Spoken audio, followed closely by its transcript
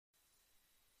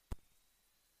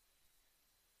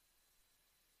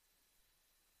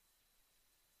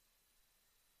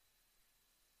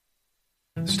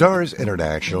Stars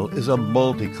International is a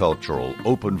multicultural,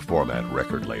 open-format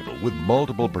record label with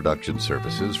multiple production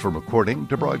services from recording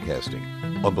to broadcasting.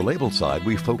 On the label side,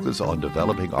 we focus on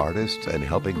developing artists and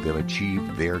helping them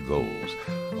achieve their goals.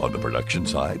 On the production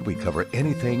side, we cover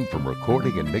anything from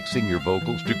recording and mixing your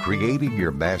vocals to creating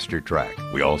your master track.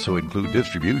 We also include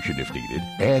distribution if needed,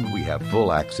 and we have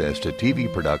full access to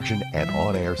TV production and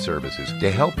on-air services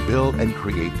to help build and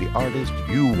create the artist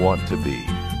you want to be.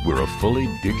 We're a fully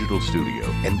digital studio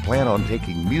and plan on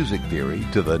taking music theory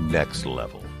to the next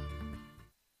level.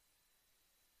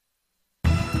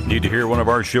 Need to hear one of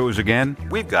our shows again?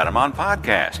 We've got them on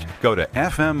podcast. Go to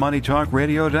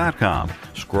fmmoneytalkradio.com.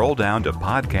 Scroll down to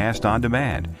Podcast on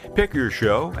Demand. Pick your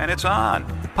show, and it's on.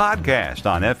 Podcast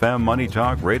on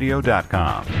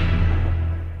fmmoneytalkradio.com.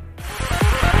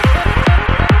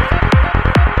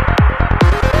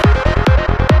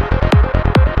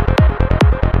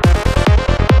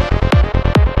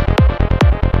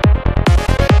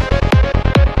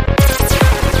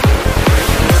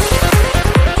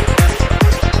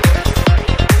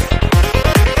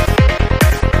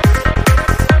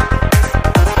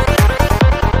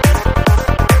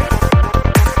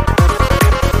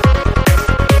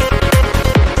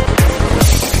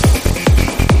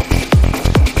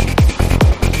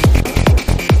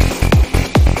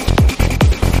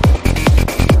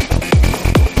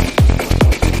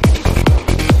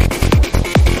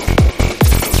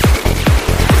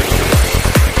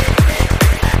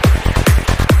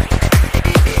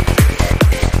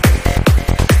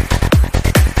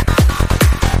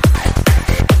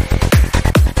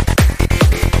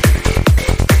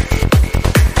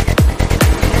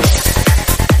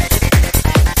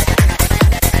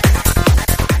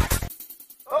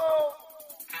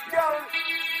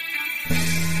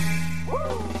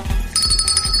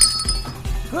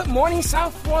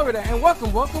 South Florida, and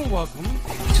welcome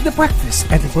to the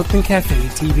breakfast at the Brooklyn Cafe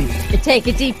TV. Take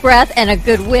a deep breath and a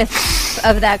good whiff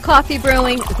of that coffee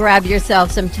brewing. Grab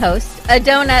yourself some toast, a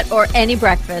donut, or any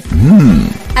breakfast.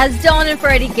 As Dawn and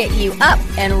Freddie get you up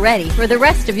and ready for the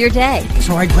rest of your day.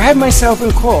 So I grabbed myself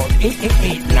and called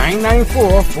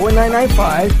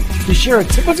 888-994-4995 to share a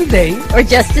tip of the day. Or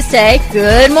just to say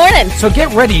good morning. So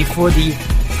get ready for the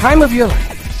time of your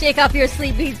life. Shake off your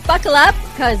sleep beats, buckle up,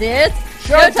 because it's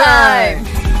showtime!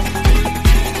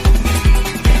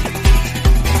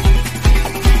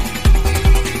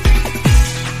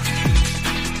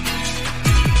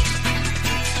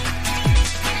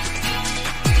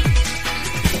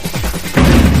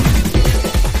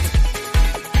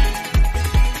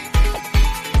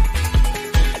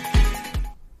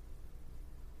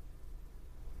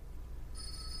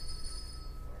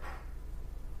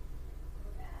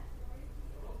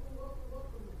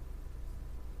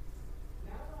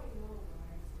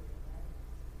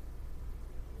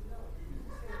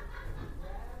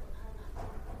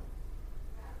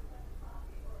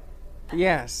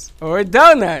 Yes, or a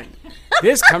donut.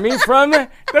 This coming from the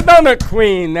donut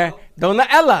queen, Donna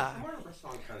Ella.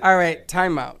 All right,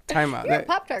 time out. You're a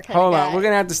Pop-Tart kind Hold of on, guy. we're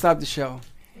going to have to stop the show.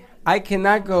 I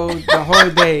cannot go the whole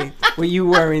day with you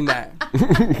wearing that.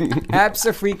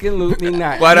 Abso-freaking-lutely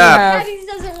not. What up? Batteries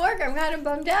doesn't work. I'm kind of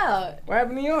bummed out. What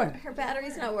happened to yours? Her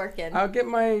battery's not working. I'll get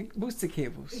my booster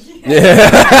cables. Charge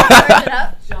it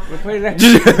up. We'll put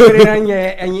it on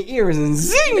your ears and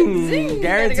zing. Zing. Guaranteed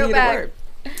Gotta go to back. work.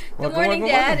 Good morning,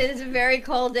 Dad. It is a very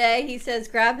cold day. He says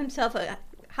grab himself a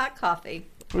hot coffee.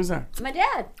 Who's that? My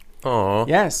dad. Aw.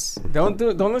 Yes. Don't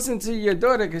listen to your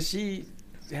daughter because she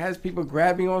has people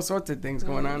grabbing all sorts of things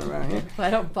going on around here.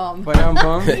 But I'm bummed. But I'm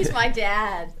bummed. He's my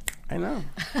dad. I know.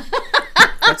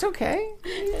 That's okay.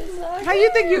 How you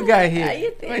think you got here? How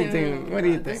you think? What do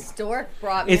you The think? stork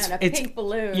brought me on a pink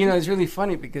balloon. You know, it's really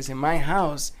funny because in my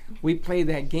house, we play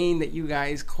that game that you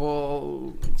guys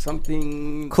call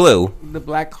something... Clue. The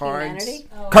black cards. Humanity?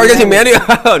 Card Against Humanity?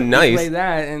 Oh, We nice. play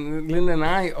that, and Linda and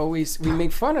I we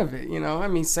make fun of it, you know? I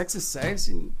mean, sex is sex.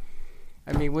 And,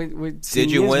 I mean, with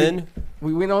Did you win?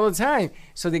 We win all the time.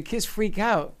 So the kids freak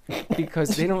out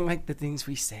because they don't like the things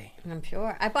we say. I'm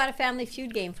sure. I bought a Family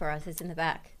Feud game for us. It's in the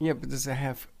back. Yeah, but does it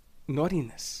have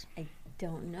naughtiness? I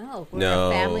don't know. We're No.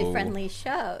 a family-friendly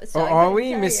show. So Or I are couldn't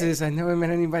we, tell you. Mrs.? I never met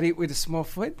anybody with a small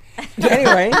foot.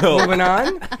 Anyway, moving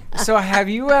on. So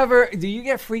do you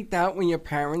get freaked out when your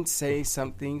parents say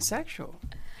something sexual?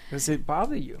 Does it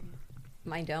bother you?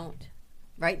 Mine don't.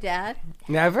 Right, Dad?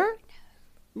 Never?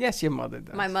 Yes, your mother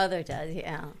does. My mother does,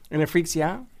 yeah. And it freaks you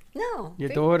out? No. Your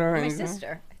daughter or My anything?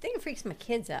 sister. I think it freaks my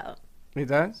kids out. It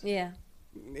does? Yeah.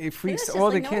 It freaks It's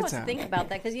all just the like no one kids wants to out. think about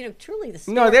that because, truly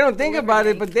the No, they don't think stork about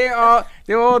it, delivered but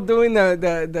they're all doing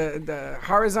the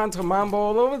horizontal mambo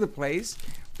all over the place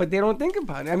but they don't think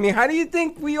about it. I mean, how do you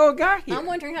think we all got here? I'm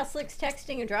wondering how Slick's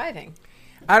texting and driving.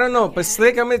 I don't know, but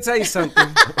Slick, I'm gonna tell you something.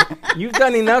 You've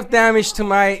done enough damage to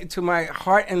my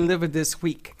heart and liver this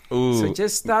week. Ooh. So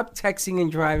just stop texting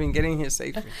and driving, getting here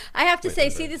safely. I have to say,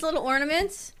 see these little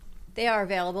ornaments? They are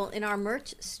available in our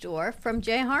merch store from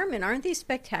Jay Harmon. Aren't these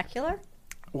spectacular?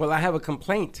 Well, I have a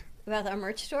complaint. About our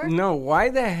merch store? No, why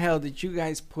the hell did you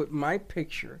guys put my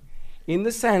picture in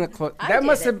the Santa Claus? I That did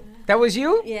must it. have. That was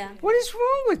you? Yeah. What is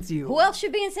wrong with you? Who else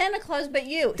should be in Santa Claus but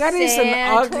you? That is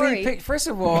an ugly Santori. picture. First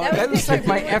of all, That was that looks like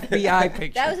my picture of FBI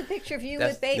picture. That was a picture of you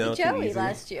That's with baby not too Joey easy.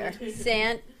 last year.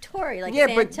 Santori, like yeah,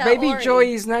 Santa but baby Ori. Joy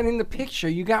is not in the picture.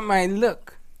 You got my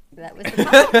look. That was the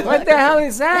pop-up What look. the hell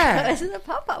is That that? was the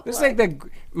pop-up It's look. like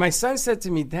my son said to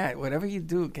me, Dad, whatever you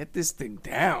do, get this thing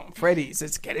down. Freddie, he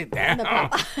says, get it down. I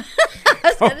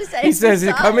was going to say, He says,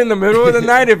 you come in the middle of the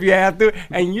night if you have to,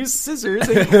 and use scissors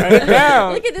and cut it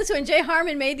down. Look at this one. Jay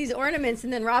Harmon made these ornaments,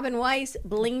 and then Robin Weiss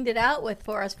blinged it out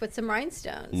for us with some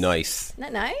rhinestones. Nice. Isn't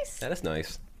that nice? That is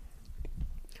nice.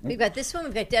 We've got this one.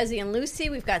 We've got Desi and Lucy.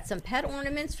 We've got some pet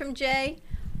ornaments from Jay.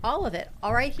 All of it.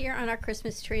 All right here on our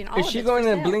Christmas tree. And all Is of she it's going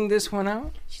for to sale. bling this one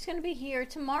out? She's going to be here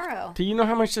tomorrow. Do you know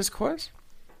how much this costs?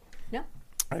 No?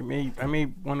 I may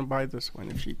want to buy this one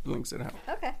if she blinks it out.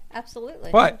 Okay, absolutely.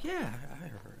 But Yeah.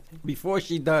 before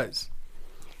she does,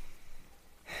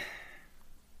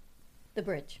 The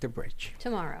bridge. the bridge.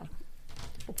 Tomorrow.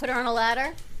 We'll put her on a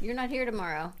ladder. You're not here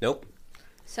tomorrow. Nope.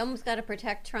 Someone's got to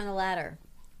protect her on the ladder.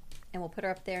 And we'll put her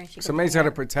up there and she can Somebody's got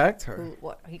to protect her.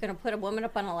 What? Are you going to put a woman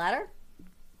up on a ladder?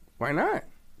 Why not?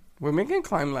 Women can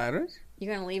climb ladders.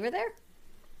 You're going to leave her there?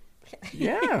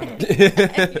 Yeah. You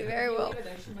very well.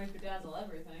 She might bedazzle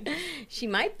everything. She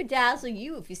might bedazzle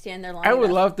you if you stand there long I would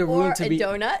enough. love the room Or to a be.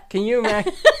 donut. Can you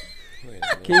imagine?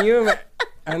 Can you?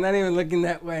 I'm not even looking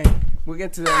that way. We'll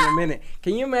get to that in a minute.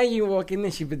 Can you imagine you walk in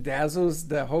and she bedazzles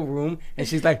the whole room and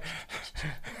she's like,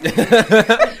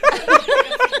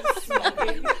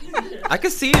 I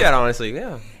could see that, honestly.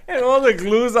 Yeah. and all the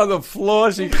glue's on the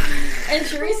floor. She. And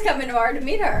Cherie's coming tomorrow to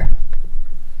meet her.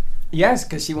 Yes,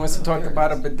 because she wants to talk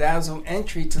about a bedazzled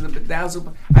entry to the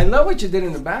bedazzled. I love what you did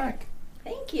in the back,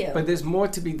 Thank you. but there's more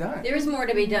to be done. There is more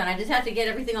to be done. I just have to get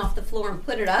everything off the floor and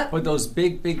put it up. But those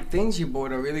big things you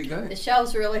bought are really The good.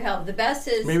 shelves really help. The best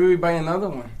is Maybe we buy another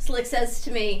one. Slick says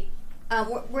to me,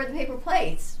 where are the paper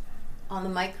plates? On the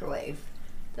microwave.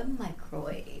 The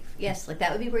microwave. Yes, like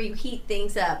that would be where you heat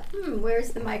things up.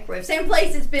 Where's the microwave? Same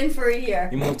place it's been for a year.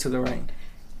 You move to the right.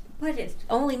 But it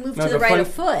only moved No, to the right funny- a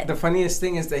foot. The funniest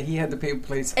thing is that he had the paper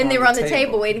plates And they were on the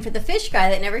table waiting for the fish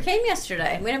guy that never came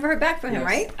yesterday. We never heard back from him,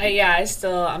 Yes. right? Yeah, I'm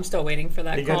still waiting for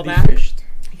that He got call back. defished.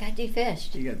 He got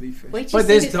defished. He got defished. Wait till But you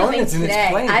there's see who's coming donuts in his today.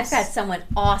 plates. I've got someone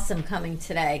awesome coming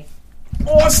today.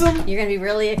 Awesome. You're going to be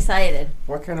really excited.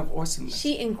 What kind of awesomeness?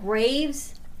 She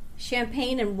engraves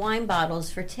champagne and wine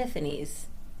bottles for Tiffany's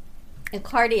and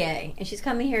Cartier, and she's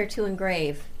coming here to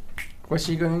engrave. What's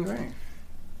she going to engrave?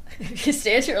 If she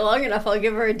stays here long enough, I'll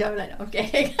give her a donut.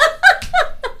 Okay.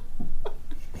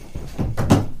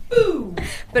 Ooh.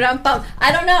 But I'm bummed.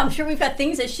 I don't know. I'm sure we've got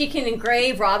things that she can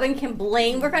engrave. Robin can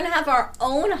bling. We're going to have our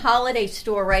own holiday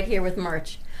store right here with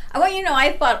merch. I want you to know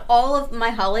I've bought all of my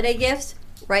holiday gifts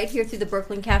right here through the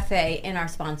Brooklyn Cafe and our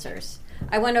sponsors.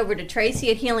 I went over to Tracy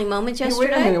at Healing Moments Hey,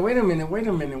 yesterday. wait a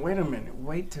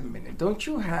minute. Don't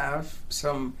you have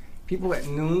some people at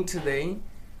noon today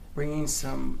bringing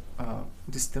some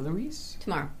distilleries?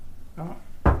 Tomorrow. Oh.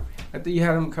 I thought you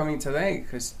had them coming today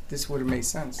because this would have made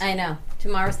sense. I know.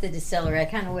 Tomorrow's the distillery. I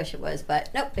kind of wish it was, but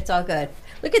nope, it's all good.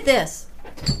 Look at this.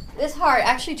 This heart.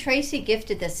 Actually, Tracy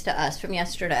gifted this to us from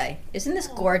yesterday. Isn't this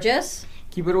gorgeous?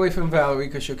 Keep it away from Valerie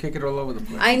because she'll kick it all over the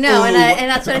place. I know, and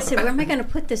that's what I said. Where am I going to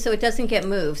put this so it doesn't get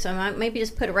moved? So I might maybe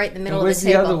just put it right in the middle And where's of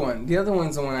the table. the other one? The other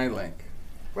one's the one I like.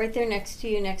 Right there next to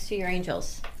you, next to your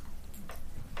angels.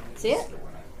 See it?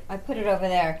 I put it over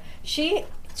there. Tracy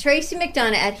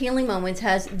McDonough at Healing Moments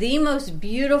has the most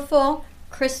beautiful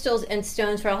crystals and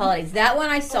stones for our holidays. That one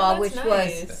I saw, which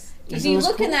was, if Isn't you this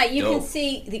look in cool? that, you can Dope.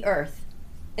 see the earth.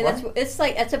 And What?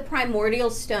 that's a primordial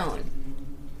stone.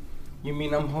 You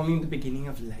mean I'm holding the beginning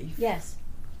of life? Yes.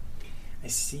 I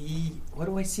see. What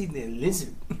do I see? The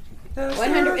lizard.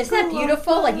 100. Isn't that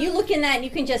beautiful? Like you look in that and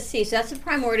you can just see. So that's a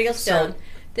primordial stone.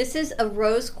 This is a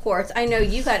rose quartz. I know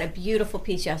you got a beautiful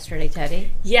piece yesterday,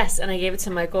 Teddy. Yes, and I gave it to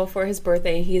Michael for his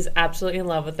birthday. He's absolutely in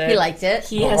love with it. He liked it.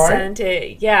 He The has heart? sent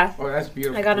it. Yeah. Oh, that's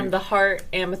beautiful. I got him the heart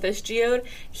amethyst geode.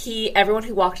 Everyone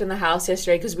who walked in the house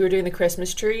yesterday, because we were doing the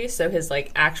Christmas tree, so his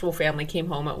actual family came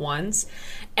home at once.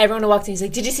 Everyone who walked in, he's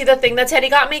like, "Did you see the thing that Teddy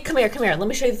got me? Come here. Let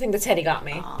me show you the thing that Teddy got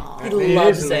me." He It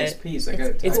loves is a nice it. piece. I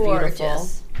gotta It's tell you. beautiful.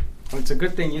 Gorgeous. Well, it's a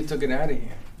good thing you took it out of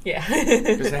here. Yeah. 'Cause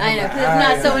I know, because it's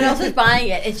not someone else who's buying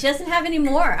it. It doesn't have any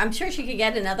more. I'm sure she could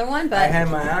get another one, I but had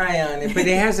my eye on it, but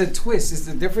it has a twist. It's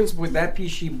the difference with that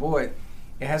piece she bought.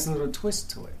 It has a little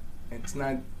twist to it. It's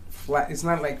not flat. It's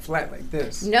not like flat like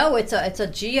this. no, it's a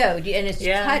geode, and it's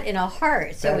Yeah. cut in a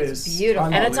heart, so That it's is beautiful.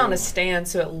 And it's on Unbelievable. a stand,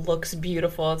 so it looks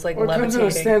beautiful. It's like Or it comes in a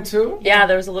levitating. stand too. Yeah,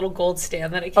 there was a little gold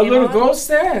stand that it A came little on. gold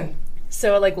stand.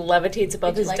 So it like levitates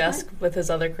above Did you his like desk with his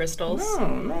other crystals.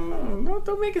 No,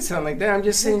 don't make it sound like that. I'm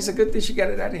just saying it's a good thing she got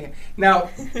it out of here. Now,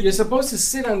 you're supposed to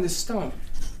sit on this stone.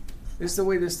 This is the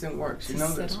way this thing works. You know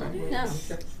Sit this, on right? it? No.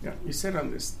 Yeah, you sit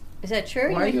on this. Is that true?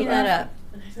 Or Why are you you making that laughing?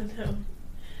 up? I don't know.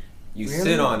 You Really?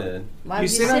 sit on it. Why You would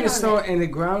sit on the it? stone and it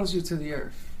grounds you to the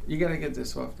earth. You gotta get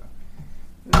this off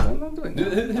though. Don't do it.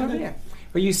 No, no, yeah.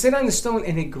 But you sit on the stone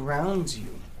and it grounds you.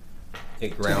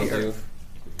 It grounds you. earth.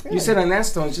 Really? You sit on that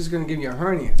stone, it's just gonna give you a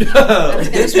hernia. I was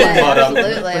gonna say, one, bottom.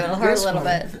 absolutely, it'll hurt a This little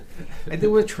one. bit. I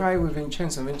did a try with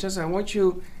Vincenzo. Vincenzo, I want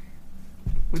you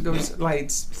with those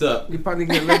lights. What's up? You probably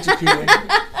get electrocuted.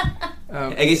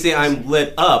 And you say I'm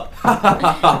lit up.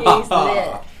 He's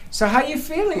lit. So how you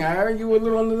feeling? I heard you were a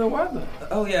little under the weather.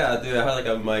 Oh yeah, dude. I had like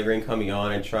a migraine coming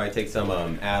on and try to take some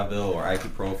Advil or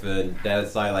ibuprofen. That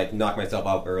decided like knock myself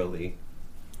out early.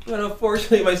 But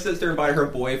unfortunately, my sister invited her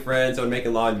boyfriend, so I'm making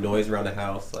a lot of noise around the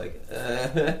house. Like,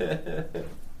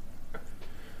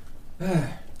 Are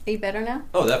you better now?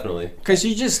 oh, definitely. Because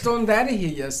you just stormed out of here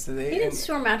yesterday. He didn't and-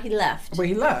 storm out, he left. Well,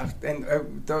 he left, and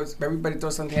everybody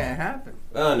thought something had happened.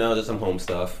 Oh no, just some home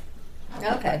stuff.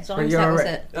 Okay, as long But as you're that was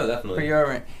alright. it. Oh, But definitely. you're all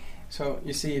right. So,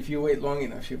 you see, if you wait long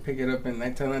enough, she'll pick it up, and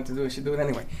I tell her not to do it, she'll do it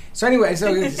anyway. So anyway,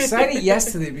 so we decided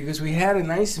yesterday, because we had a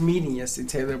nice meeting yesterday,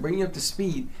 Taylor, bring you up to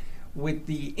speed, with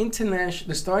the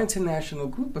Star International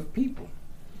group of people,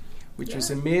 which was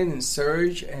Amir and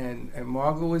Serge, and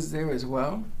Margot was there as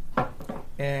well.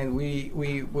 And we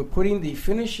were putting the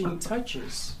finishing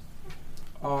touches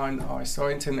on our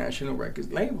Star International Records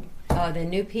label. Oh, the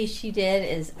new piece she did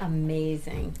is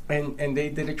amazing. And they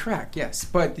did a track, yes.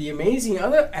 But the amazing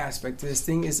other aspect to this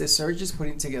thing is that Serge is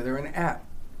putting together an app.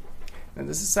 Now,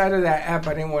 this is a side of that app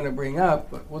I didn't want to bring up,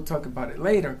 but we'll talk about it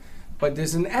later. But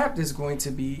there's an app that's going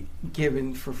to be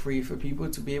given for free for people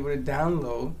to be able to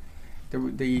download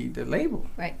the label,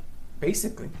 Right.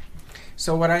 basically.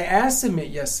 So what I asked him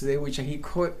yesterday, which I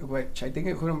think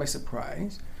I caught him by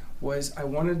surprise, was I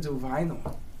want to do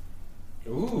vinyl.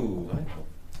 Ooh.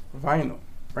 Vinyl,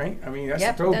 right? I mean, that's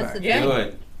Yep, a throwback. that's the Yeah. Do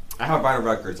it. I have vinyl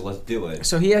records, so let's do it.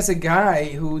 So he has a guy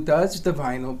who does the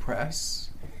vinyl press,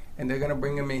 and they're gonna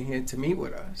bring him in here to meet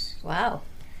with us. Wow.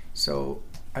 So,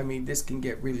 I mean, this can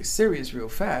get really serious real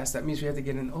fast. That means we have to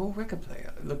get an old record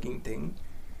player looking thing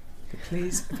that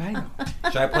plays vinyl.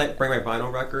 Should I bring my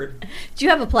vinyl record? Do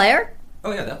you have a player?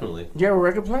 Oh yeah, definitely. You have a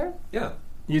record player? Yeah.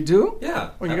 You do? Yeah.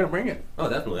 Well, you're gonna bring it. Oh,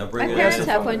 definitely. I'll My bring it. parents Yes,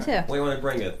 have I one thought too. When do you want to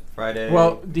bring it? Friday?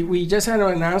 Well, we just had an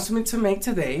announcement to make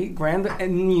today. Grand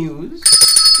news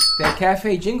that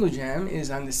Cafe Jingle Jam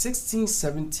is on the 16th,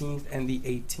 17th, and the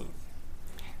 18th.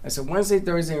 That's a Wednesday,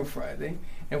 Thursday, and Friday.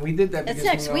 And we did that It's because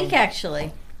next we know, week,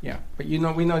 actually. Yeah, but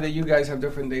we know that you guys have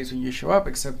different days when you show up,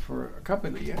 except for a couple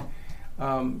of the year.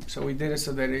 So we did it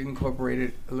so that it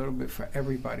incorporated a little bit for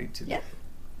everybody to do. Yep.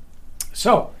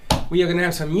 So we are going to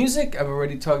have some music. I'm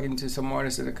already talking to some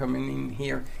artists that are coming in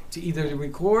here to either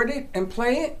record it and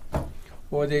play it,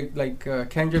 or they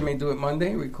Kendra may do it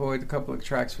Monday, record a couple of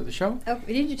tracks for the show. Oh,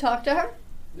 did you talk to her?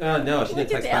 no, she Look didn't at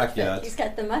text the back outfit. yet. He's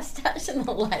got the mustache and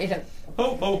the lighter.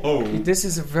 Ho, ho, ho. This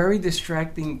is a very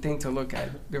distracting thing to look at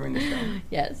during the show.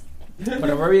 Yes. But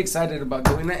I'm very excited about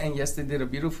doing that. And yes, they did a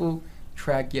beautiful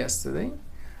track yesterday.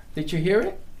 Did you hear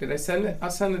it? Did I send it?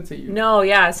 I'll send it to you. No,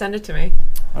 yeah, send it to me.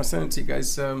 I'll send it to you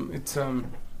guys. It's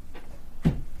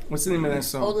what's the name of that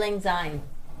song? Old Lang Syne.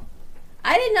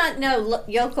 I did not know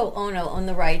Yoko Ono owned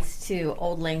the rights to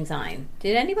Old Lang Syne.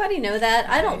 Did anybody know that?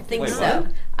 I don't think Wait, so.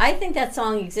 what? I think that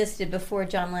song existed before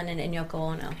John Lennon and Yoko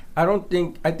Ono.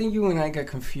 I think you and I got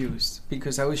confused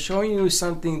because I was showing you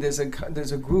something. There's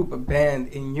a group, a band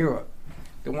in Europe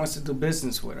that wants to do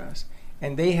business with us,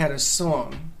 and they had a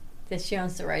song That she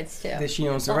owns the rights to. that she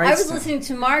owns the Well, rights I was to. listening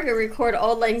to Margaret record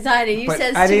Old Lang Syne, and you But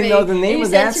said I to didn't me, know the name you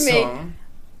of said that to me, song.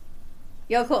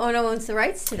 Yoko Ono owns the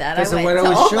rights to that. Because I of went what I to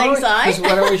was Old showing. Lang Because Syne.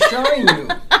 what I was showing you.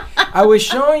 I was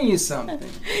showing you something,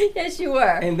 Yes, you were.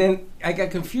 and then I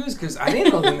got confused because I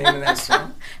didn't know the name of that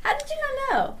song. How did you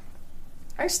not know?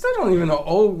 I still don't even know.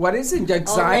 Oh, what is it? Old Lang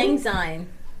Zion? Syne.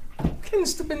 What kind of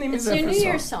stupid name It's is that your for New a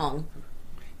Year's song? song.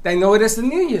 I know it as the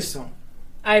New Year's song.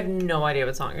 I have no idea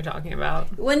what song you're talking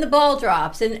about. When the ball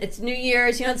drops, and it's New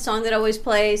Year's, you know the song that always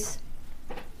plays?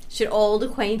 Should old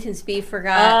acquaintance be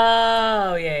forgot?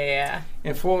 Oh, yeah.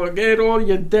 And forget all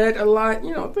your debt a lot,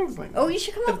 things like that. Oh, you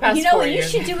should come The up. past You know 4 what? You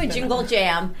years. should do a jingle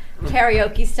jam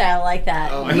karaoke style like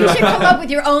that. Oh, You should come up with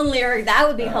your own lyric. That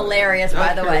would be hilarious, by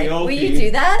not the way. Will karaoke. you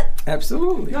do that?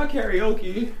 Absolutely. Not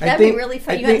karaoke. I That'd think- be really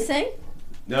fun. I You gonna think sing?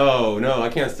 No, I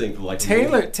can't sing for like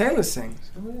Taylor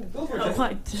sings. Go for it. Oh,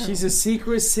 I don't. She's a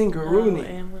secret singer, Oh, Rooney.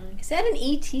 am Is that an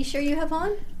ET shirt you have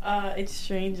on? I? It's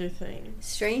Stranger Things.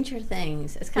 Stranger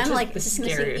Things. It's kind Which of is like the it's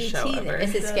missing scariest ET show there. ever.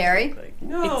 Is it does scary? look like-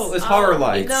 No, it's horror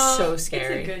like. it's so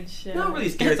scary. It's a good show. Not really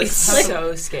scary. It's It's like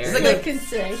so scary. It's like I a can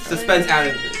say. suspense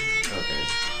added.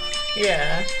 Okay.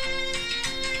 Yeah.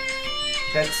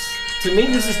 To me,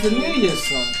 this is the New Year's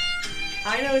song.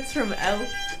 I know it's from Elf.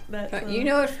 That song. You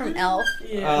know it from Elf.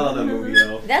 Yeah. I love that movie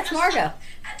though. That's Margot.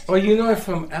 Oh, you know it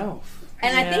from Elf.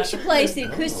 And I think she plays the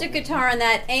acoustic guitar on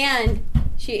that, and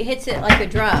she hits it like a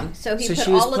drum. So he So put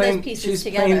she was all of playing. those pieces She's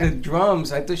together. playing the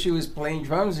drums. I thought she was playing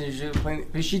drums, and she was playing.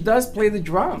 But she does play the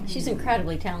drums. She's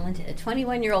incredibly talented. A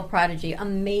 21-year-old prodigy.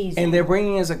 Amazing. And they're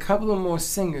bringing us a couple of more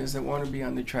singers that want to be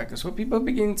on the track. That's what people are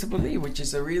beginning to believe, which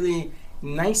is a really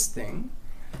nice thing.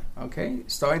 Okay,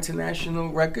 Star International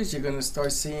Records. You're going to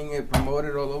start seeing it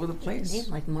promoted all over the A place. name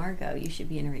like Margot, you should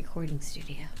be in a recording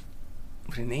studio.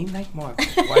 With a name like Margaret,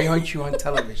 why aren't you on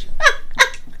television?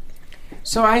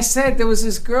 So I said there was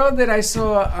this girl that I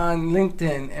saw on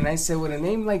LinkedIn, and I said, with a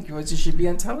name like yours, you should be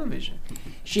on television.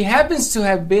 She happens to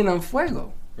have been on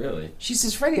Fuego. Really? She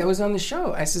says, Freddie, I was on the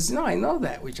show. I says, no, I know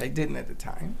that, which I didn't at the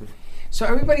time. So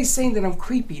everybody's saying that I'm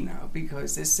creepy now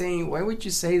because they're saying, why would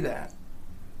you say that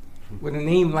with a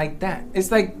name like that?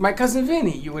 It's like my cousin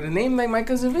Vinny. You with a name like my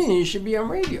cousin Vinny, you should be on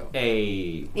radio.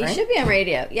 Hey. He Right? should be on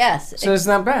radio, yes. So it's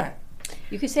not bad.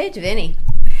 You could say it to Vinny.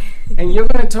 And you're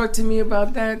going to talk to me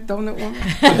about that, donut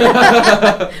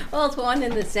woman? Well, it's one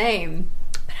and the same.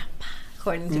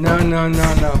 According to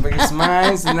No, because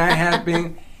mine's not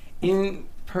happening in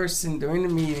person during the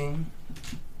meeting.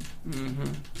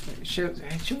 Should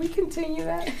we continue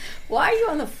that? Why are you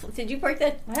on the did you break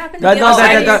that? What happened to No, the no, other no,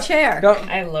 side of no, your chair?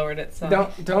 I lowered it some.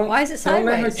 Don't. Why is it don't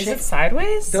let her sideways? Is cha- it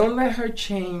sideways? Don't let her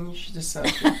change the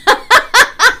subject.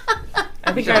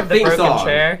 I think I Got a have the theme broken song.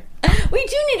 chair. We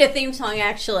do need a theme song,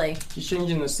 actually. She's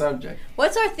changing the subject.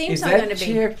 What's our theme Is song going that to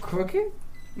be? chair crooked?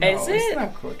 No, Is it's it?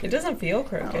 not crooked. It doesn't feel No,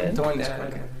 crooked. Dawn is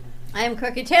crooked. I am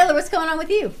Crooked. Taylor, what's going on with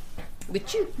you?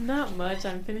 With you? Not much.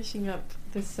 I'm finishing up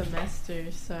this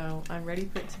semester, so I'm ready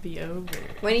for it to be over.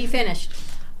 When are you finished?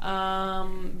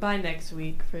 By next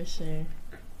week for sure.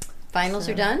 Finals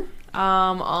So- are done?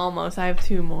 Almost. I have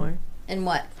 2 more. And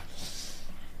what?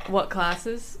 What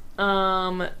classes?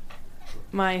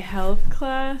 My health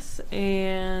class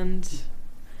and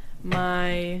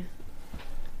my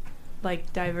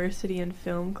diversity in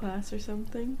film class or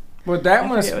something. Well, that I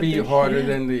must forget what be they- harder yeah.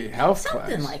 than the health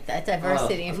Something class. like that.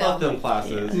 Diversity in I love film. them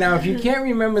classes. Now, if you can't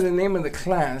remember the name of the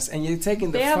class and you're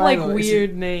taking the They have final,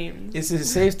 weird names. is it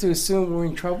safe to assume we're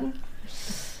in trouble?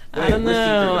 I don't Wait, which teacher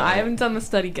know. did I that? haven't done the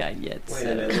study guide yet. Wait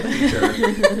a So. minute,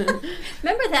 teacher.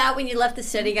 Remember that when you left the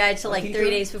study guide till like 3 teacher?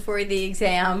 days before the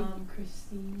exam?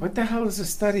 Christine. What the hell is a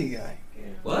study guide?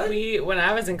 What? When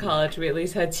I was in college, we at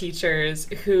least had teachers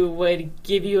who would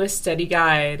give you a study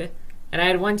guide. And I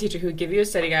had one teacher who would give you a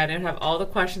study guide and have all the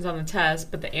questions on the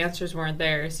test, but the answers weren't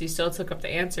there. So you still took up the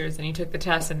answers and you took the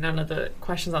test, and none of the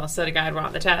questions on the study guide were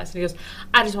on the test. And he goes,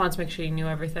 I just wanted to make sure you knew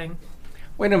everything.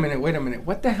 Wait a minute.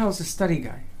 What the hell's a study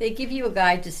guide? They give you a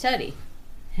guide to study.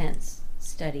 Hence,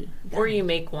 study. Or you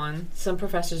make one. Some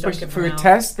professors don't give For them a out.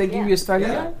 test, they give Yeah. you a study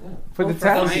Yeah. guide? For the for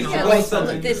test? finals. Yeah, Like like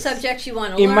something. the subjects you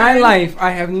want to In learn. my life,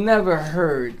 I have never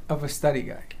heard of a study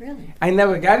guide. Really? I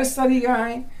never got a study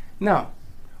guide. No.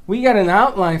 We got an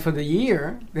outline for the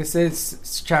year that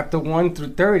says chapter 1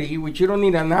 through 30, which you don't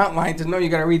need an outline to know you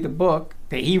got to read the book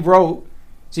that he wrote.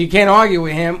 So you can't argue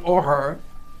with him or her.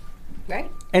 Right?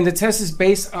 And the test is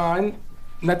based on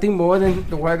nothing more than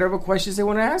the whatever questions they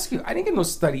want to ask you. I didn't get no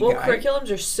study Well, guide. curriculums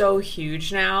are so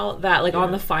huge now that, like,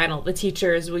 on the final, the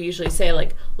teachers will usually say,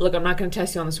 like, look, I'm not going to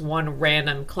test you on this one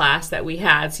random class that we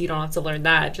had, so you don't have to learn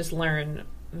that. Just learn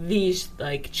these,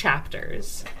 like,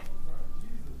 chapters.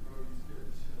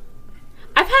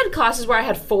 I've had classes where I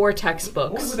had 4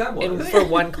 textbooks What was that one? for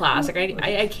one class. Like,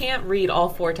 I can't read all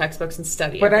 4 textbooks and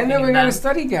study But I everything never in got them. a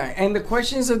study guide. And the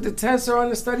questions of the tests are on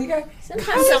the study guide?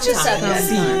 Sometimes it's just Sometimes.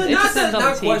 subjects. It Not depends on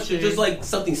not the questions, teacher. just like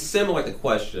something similar to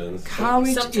questions.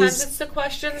 College Sometimes is it's the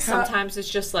questions, Co- sometimes it's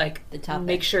just, like, The topic.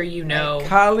 make sure you know.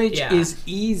 college Yeah. is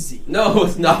easy. No,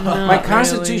 it's not. No. My Not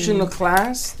constitutional really.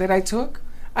 class that I took,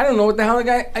 I don't know what the hell the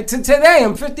guy. Today,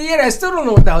 I'm 58. I still don't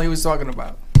know what the hell he was talking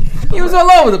about. He was all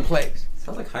over the place.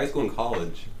 Sounds like high school and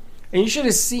college. And you should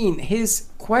have seen his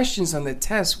questions on the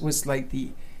test was like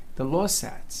the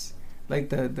LawSats, like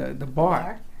the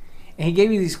bar. And he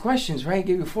gave you these questions, right? He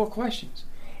gave you 4 questions.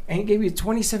 And he gave you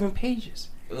 27 pages.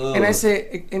 Ugh. And I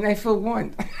said, and I filled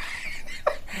 1.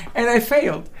 And I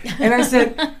failed. And I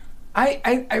said,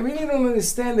 I really don't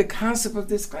understand the concept of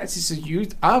this class. He said, you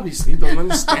obviously don't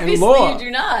understand Obviously law. you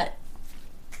do not.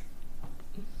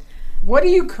 What are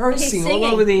you cursing all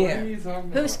singing. over the What are air? you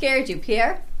talking Who about? scared you,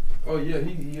 Pierre? Oh yeah,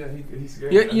 he's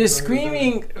scared. You're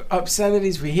screaming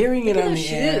obscenities. We're hearing Look it at on those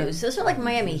the air. shoes. Those are like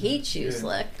Miami Heat shoes, Yeah.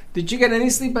 Slick. Did you get any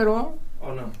sleep at all?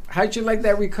 Oh no. How'd you like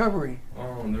that recovery? The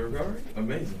recovery,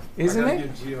 amazing. Isn't I it? gotta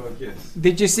give Gio a kiss.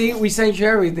 Did you see? We sent you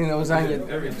everything that was on Yeah, your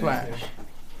everything, flash. yeah.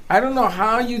 I don't know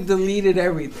how you deleted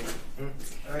everything.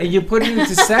 And you put it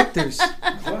into sectors.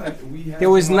 But we had There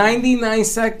was some- 99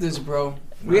 sectors, bro.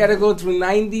 We had to go through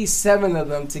 97 of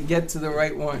them to get to the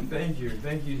right one. Thank you,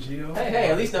 Gio. Hey,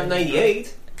 at least I'm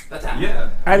 98. That's how. Yeah.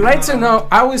 I'd like to know.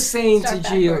 I was saying to Start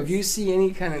Gio, backwards. if you see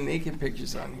any kind of naked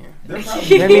pictures on here, There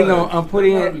probably let me was. know. I'm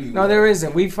putting There it. probably No, was. there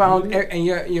isn't. We found, and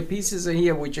your pieces are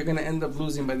here, which you're gonna end up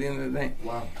losing by the end of the day.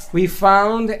 Wow. We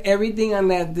found everything on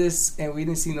that disc, and we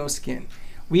didn't see no skin.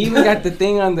 We even got the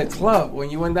thing on the club. When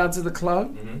you went down to the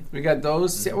club, we got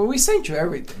those. Well, we sent you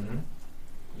everything. Mhm.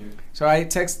 Yeah. So I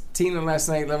texted Tina last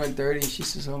night, 11:30, and she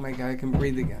says, "Oh my God, I can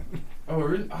breathe again." Oh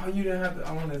really? Oh, you didn't have to.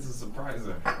 I wanted to surprise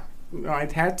her. No, I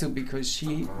had to because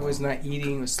she was not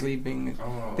eating or sleeping.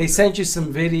 Oh. They sent you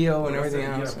some video and But I everything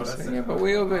said- else. Yeah, but I I said, said, yeah, but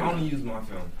we all good. I only used my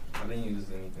film. I didn't use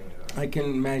anything else. I can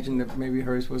imagine that maybe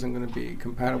hers wasn't going to be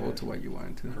compatible to what you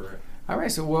wanted to. Correct. All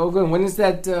right, so we're all good. When is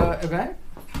that event?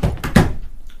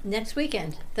 Next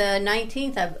weekend, the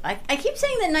 19th. I keep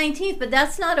saying the 19th, but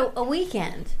that's not a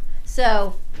weekend.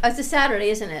 So it's a Saturday,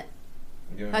 isn't it?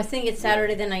 Yeah. I think it's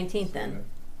Saturday the 19th then.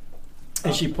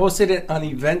 And she posted it on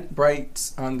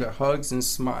Eventbrite under Hugs and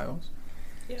Smiles.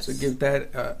 Yes. So give that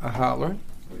a holler.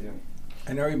 But yeah.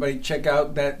 And everybody check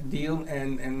out that deal.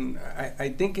 And I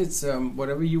think it's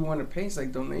whatever you want to pay. It's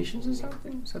like donations or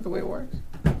something. Is that the way it works?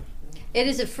 It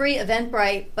is a free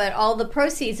Eventbrite, but all the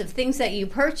proceeds of things that you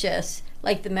purchase,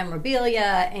 like the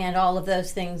memorabilia and all of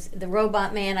those things, the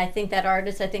Robot Man, I think that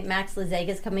artist, I think Max Lazega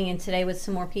is coming in today with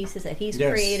some more pieces that he's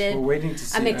Yes, created. we're waiting to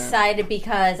see I'm that. excited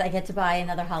because I get to buy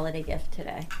another holiday gift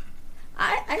today.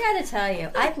 I got to tell you,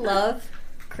 I love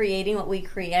creating what we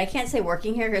create. I can't say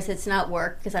working here because it's not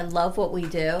work, because I love what we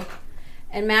do.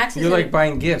 And Max is You like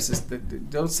buying gifts.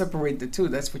 Don't separate the two.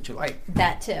 That's what you like.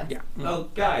 that too. Yeah. Oh,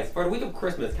 guys, for the week of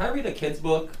Christmas, can I read a kid's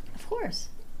book? Of course.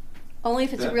 Only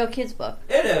if it's a real kid's book.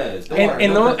 It is. Don't worry,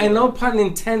 And no no personal- pun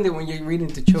intended when you're reading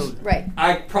to children. Right.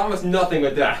 I promise nothing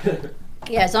with that.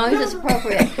 Yeah, as long as it's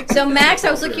appropriate. So Max,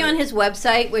 I was looking on his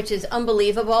website, which is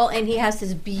unbelievable, and he has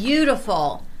this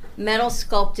beautiful metal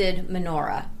sculpted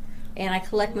menorah. And I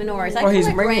collect menorahs. I Oh, he's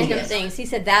collect bringing random it. things. He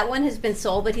said that one has been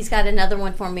sold, but he's got another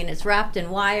one for me, and it's wrapped in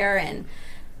wire. And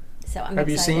so I'm Have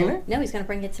you excited. seen it? No, he's going to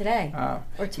bring it today or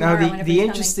Now, tomorrow. the whenever he's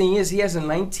interesting is he has a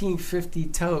 1950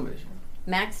 television. coming.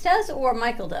 Max does, or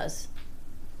Michael does.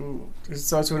 Ooh, it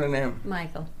starts with an M.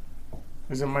 Michael,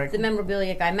 Is it Michael? the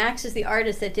memorabilia guy. Max is the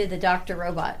artist that did the Dr.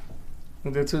 Robot.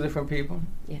 They're two different people.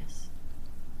 Yes.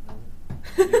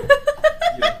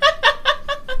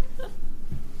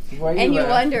 Why And you laugh?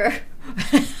 wonder.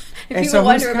 And People so who's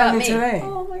wonder about coming me. today?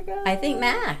 Oh my god. I think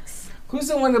Max. Who's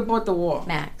the one that bought the wall?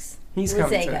 Max. He's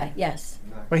coming Lazega, today. yes.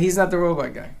 But he's not the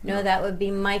robot guy. No, that would be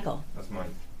Michael. That's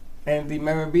mine. And the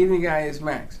memorabilia guy is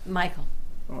Max. Michael.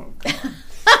 Oh, God.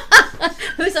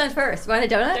 Who's on first? Want a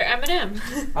donut? They're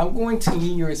Eminem. I'm going to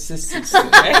need your assistance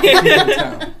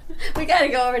today. We got to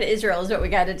go over to Israel. Is what we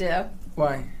got to do.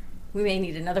 Why? We may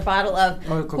need another bottle of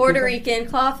Oh, coquito? Puerto Rican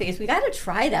coffees. We got to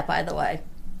try that, by the way.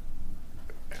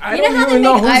 I You know don't how they even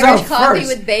know make who's Irish out coffee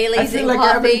first. with Baileys I feel and like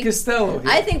coffee? Abbott Costello here.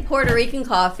 I think Puerto Rican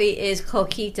coffee is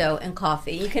coquito and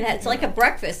coffee. You can have, it's like a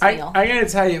breakfast meal. I gotta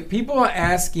tell you, people are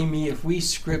asking me if we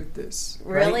script this.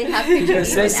 Really? Right? How could you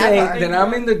Because they're even saying ever? that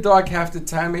I'm in the dark half the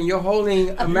time and you're holding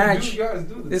a match. You guys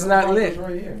do. The It's not teleprompter's lit.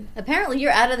 Right here. Apparently,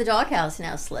 you're out of the doghouse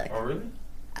now, Slick. Oh really?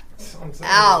 I'm saying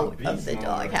Out there's a of beast the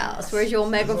on doghouse. there. Where's your It's all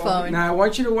megaphone? Now I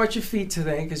want you to watch your feet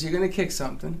today because you're gonna kick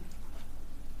something.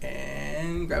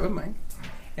 And grab a mic.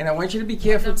 And I want you to be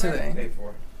careful today.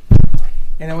 8-4.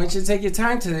 And I want you to take your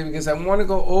time today because I want to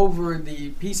go over the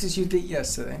pieces you did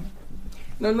yesterday.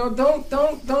 No, don't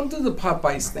do the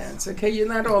Popeye stance, okay? You're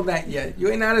not all that yet. You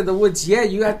ain't out of the woods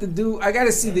yet. You have to do. I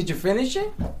gotta see. Did you finish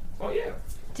it? Oh yeah.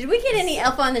 Did we get any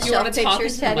Elf on the Do you Shelf want to talk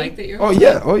pictures, into the Teddy? mic that you're Oh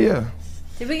yeah. Oh yeah.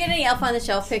 Did we get any Elf on the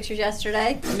Shelf pictures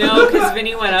yesterday? No, because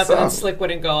Vinny went up and Slick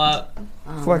wouldn't go up.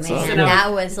 Oh, Flex man, up. So no.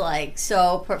 that was like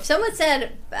so perfect. Someone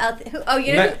said,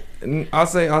 you know. I'll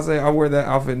say I'll wear that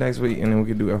outfit next week, and then we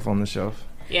can do Elf on the Shelf.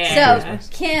 Yeah. So,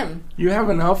 Kim, You have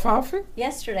an elf outfit?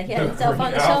 yesterday, he had his Elf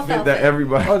on the Shelf Outfit that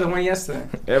outfit. Oh, the one yesterday.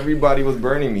 everybody was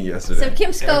burning me yesterday. So, Kim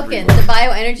Skokin, the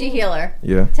bioenergy healer,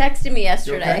 Yeah. texted me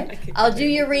yesterday. okay? I'll do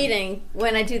your reading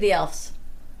when I do the elves.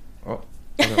 Oh.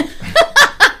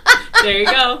 There you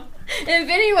go. And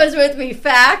Vinny was with me.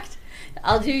 Fact.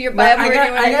 I'll do your But bioenergy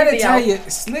when I I gotta do the tell elf. you,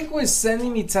 Slick was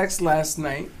sending me texts last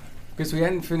night because we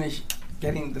hadn't finished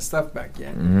getting the stuff back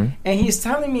yet. Mm-hmm. And he's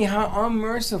telling me how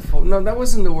unmerciful. No, that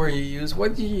wasn't the word you used.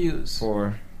 What did you use?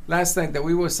 For Last night that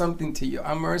we were something to you.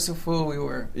 Unmerciful, we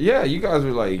were yeah, you guys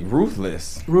were like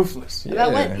ruthless. ruthless.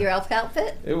 About Yeah. what? Your elf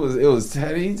outfit? It was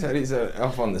Teddy. Teddy said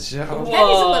Elf on the Shelf. Whoa. Teddy's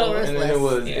a little And then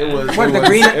ruthless. it was What, it the was,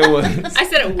 green- it was I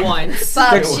said it once.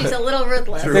 Bob, It she's was. a little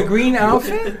ruthless. The green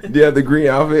outfit? yeah, the green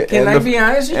outfit. Can and I the, be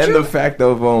honest with and you? the fact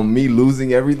of me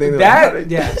losing everything. That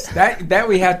yes, that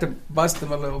we had to bust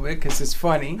him a little bit because it's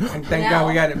funny, and thank God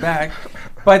we got it back.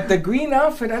 But the green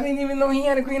outfit, I didn't even know he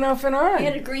had a green outfit on. He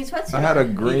had a green sweatsuit. I had a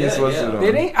green Yeah, sweatsuit yeah. on.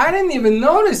 Did he? I didn't even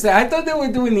notice that. I thought they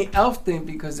were doing the elf thing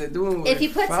because they're doing. If he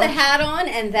puts the hat on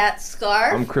and that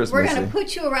scarf, I'm we're Christmassy. going to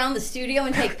put you around the studio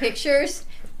and take pictures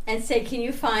and say, can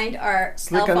you find our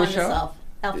Slick elf on on the the shelf? shelf?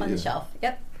 Elf on the Yeah. shelf.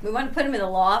 Yep. We want to put him in the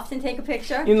loft and take a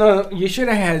picture. You know, you should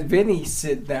have had Vinny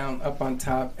sit down up on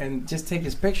top and just take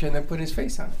his picture and then put his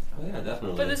face on it. Oh, yeah,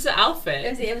 definitely. But it's an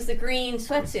outfit. It was the green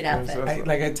sweatsuit outfit.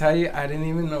 Like I tell you, I didn't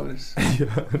even notice.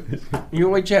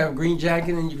 You have green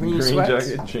jacket and green, green sweats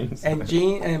jacket, jeans, and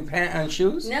jean and pant and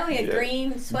shoes. No, he had Yeah.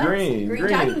 green sweats, Green.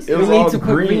 jogging It suit. was We need all to put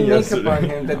green green makeup yesterday. on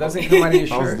him that doesn't come out of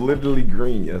your I was shirt. literally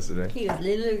green yesterday. He was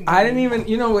literally. I didn't even,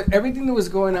 you know, with everything that was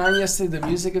going on yesterday, the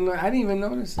music and I didn't even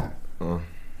notice that.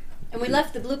 And we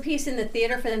left the blue piece in the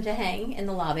theater for them to hang in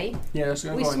the lobby. Yeah, it's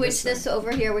gonna We go on switched this this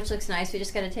over here, which looks nice. We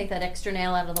just got to take that extra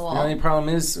nail out of the side. The only wall.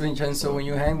 problem is, Vincenzo, when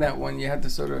you hang that one, you have to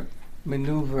sort of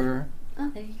maneuver Oh,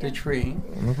 there you the go. tree.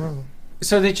 No problem.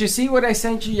 So did you see what I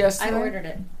sent you I yesterday? ordered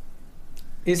it.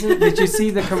 Did you see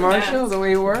the commercial, the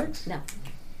way it works? No.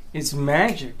 It's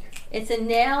magic. It's a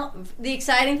nail. The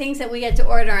exciting things that we get to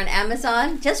order on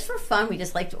Amazon, just for fun, we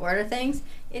just like to order things.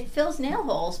 It fills nail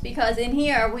holes because in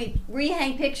here we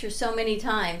rehang pictures so many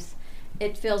times.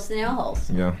 It fills the nail holes.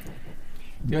 Yeah.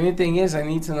 The only thing is, I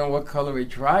need to know what color it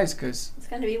dries because It's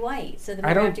going to be white. So the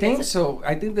I don't think so.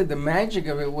 I think that the magic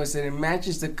of it was that it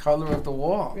matches the color of the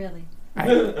wall. Really.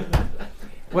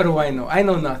 What do I know? I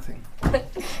know nothing.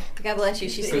 God bless you.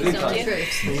 She sees no truth.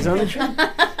 He's on the tree.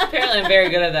 Apparently, I'm very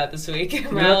good at that this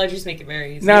week. My allergies make it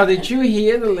very easy. Now, did you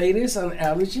hear the latest on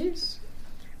allergies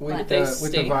What? with They the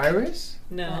stink. virus?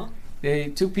 No.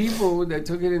 Two people that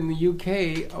took it in the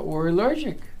UK were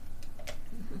allergic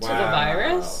To the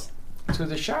virus? to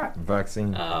the shot.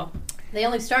 Vaccine. Oh. They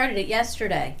only started it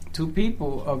yesterday. 2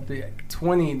 people of the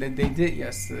 20 that they did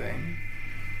yesterday.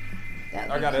 That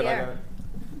I would got be it. I here. got it.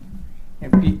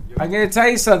 And I'm gonna tell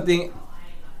you something.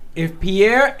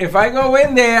 If I go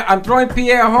in there, I'm throwing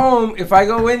Pierre home. If I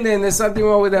go in there and there's something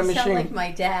wrong with that You sound machine, like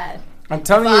my dad. I'm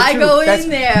telling If you the I truth. go in that's,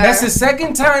 there- That's the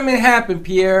second time it happened,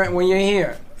 Pierre, when you're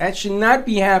here. That should not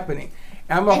be happening.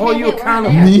 I'm gonna hold you Hey, we're on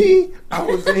accountable. air. Me? I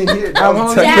was in here. I'm That was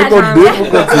holding technical Dad.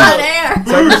 difficulty. On air.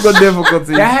 Technical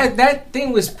difficulty. That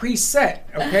thing was preset,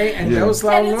 okay? And Yeah. those Ted,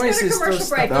 loud let's go to noises still commercial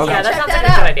stuck. break. That was- Yeah, that Check sounds that like a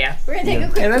good out. idea. We're going to take a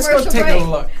quick And let's go commercial take break. a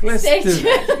look. Let's Stay do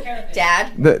that. tuned.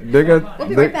 Dad, They're gonna We'll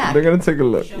be right back. they're gonna take a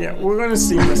look. Yeah, we're gonna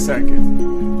see in a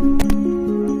second.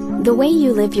 The way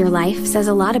you live your life says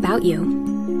a lot about you.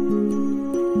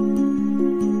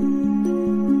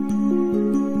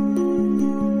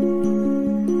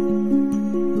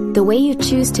 The way you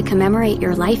choose to commemorate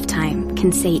your lifetime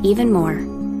can say even more.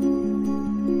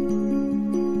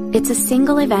 It's a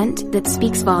single event that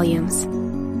speaks volumes.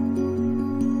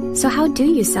 So how do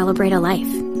you celebrate a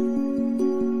life?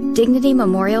 Dignity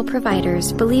Memorial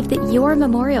providers believe that your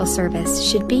memorial service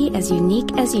should be as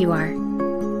unique as you are,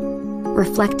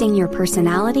 reflecting your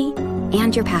personality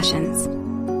and your passions.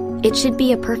 It should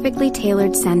be a perfectly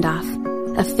tailored send-off,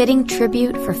 a fitting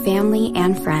tribute for family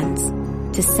and friends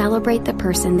to celebrate the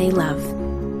person they love.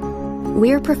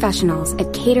 We're professionals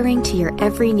at catering to your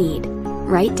every need,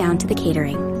 right down to the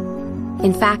catering.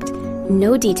 In fact,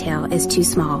 no detail is too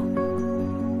small.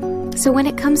 So when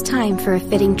it comes time for a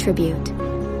fitting tribute,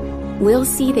 we'll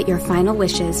see that your final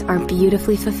wishes are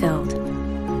beautifully fulfilled.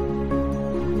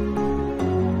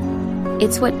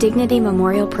 It's what Dignity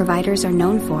Memorial providers are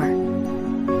known for.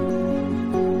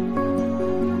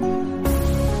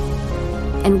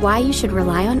 And why you should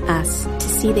rely on us to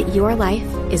see that your life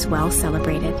is well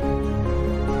celebrated.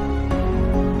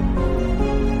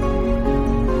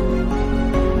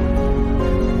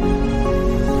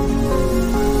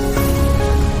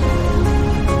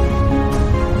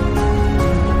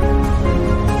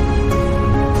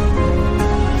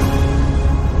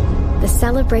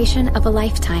 celebration of a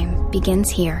lifetime begins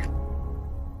here.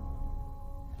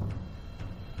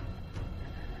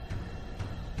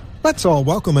 Let's all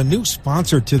welcome a new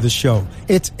sponsor to the show.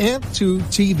 It's AMP2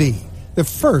 TV, the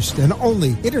first and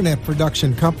only internet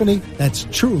production company that's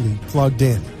truly plugged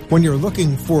in. When you're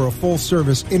looking for a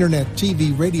full-service internet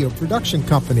TV radio production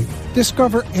company,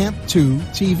 discover AMP2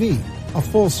 TV, a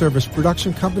full-service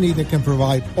production company that can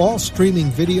provide all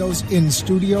streaming videos in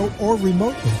studio or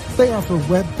remotely. They offer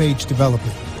web page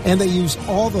development, and they use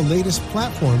all the latest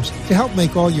platforms to help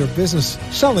make all your business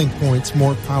selling points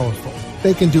more powerful.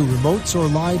 They can do remotes or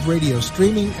live radio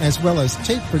streaming as well as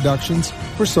tape productions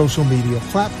for social media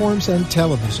platforms and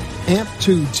television.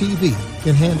 AMP2 TV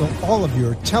can handle all of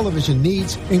your television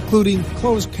needs, including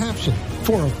closed caption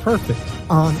for a perfect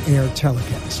on-air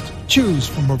telecast. Choose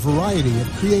from a variety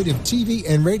of creative TV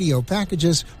and radio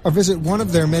packages or visit one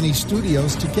of their many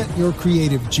studios to get your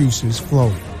creative juices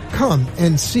flowing. Come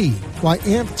and see why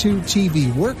AMP2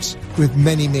 TV works with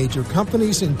many major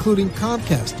companies, including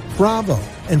Comcast, Bravo,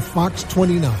 and Fox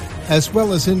 29, as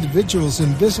well as individuals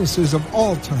and businesses of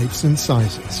all types and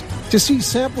sizes. To see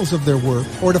samples of their work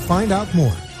or to find out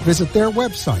more, visit their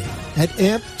website at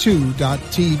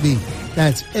amp2.tv.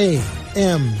 That's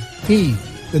A-M-P,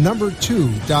 the number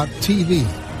 2.tv,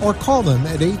 or call them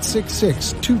at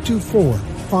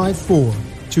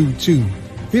 866-224-5422.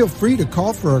 Feel free to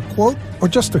call for a quote or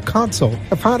just a consult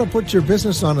of how to put your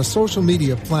business on a social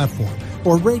media platform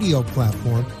or radio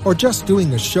platform, or just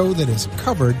doing a show that is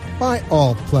covered by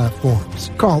all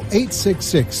platforms. Call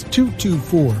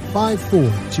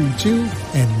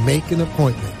 866-224-5422 and make an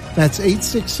appointment. That's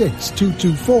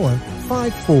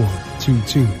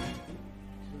 866-224-5422.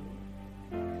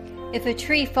 If a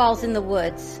tree falls in the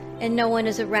woods and no one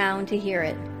is around to hear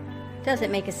it, does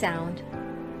it make a sound?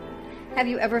 Have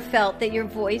you ever felt that your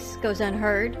voice goes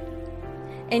unheard?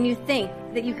 And you think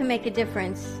that you can make a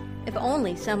difference if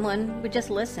only someone would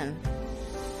just listen?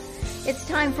 It's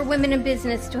time for women in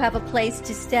business to have a place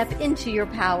to step into your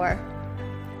power,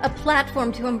 a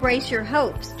platform to embrace your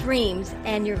hopes, dreams,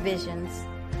 and your visions,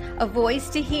 a voice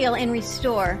to heal and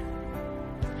restore.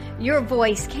 Your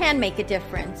voice can make a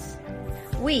difference.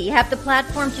 We have the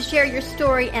platform to share your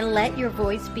story and let your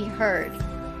voice be heard.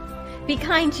 Be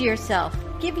kind to yourself.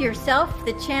 Give yourself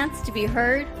the chance to be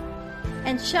heard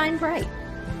and shine bright.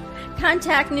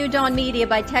 Contact New Dawn Media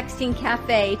by texting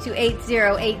CAFE to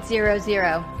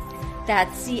 80800.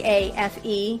 That's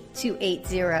CAFE to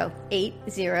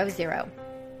 80800.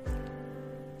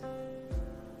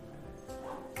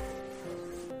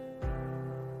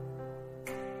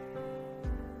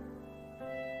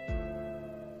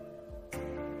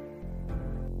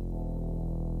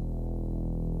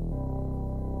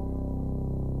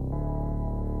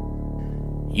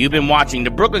 You've been watching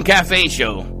the Brooklyn Cafe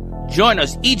Show. Join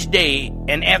us each day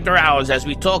and after hours as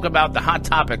we talk about the hot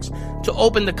topics to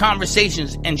open the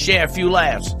conversations and share a few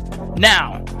laughs.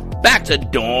 Now, back to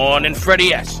Dawn and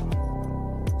Freddie S.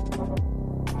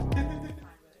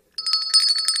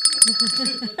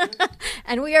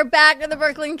 And we are back to the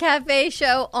Brooklyn Cafe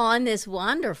Show on this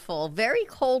wonderful, very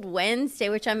cold Wednesday,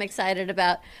 which I'm excited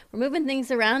about. We're moving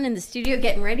things around in the studio,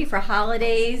 getting ready for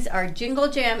holidays. Our Jingle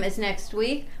Jam is next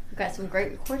week. We've got some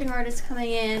great recording artists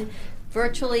coming in,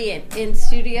 virtually and in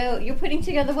studio. You're putting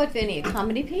together what, Vinny? A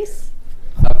comedy piece?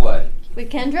 What? With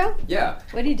Kendra? Yeah.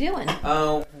 What are you doing?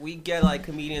 We get like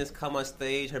comedians come on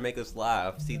stage and make us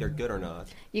laugh, see they're good or not.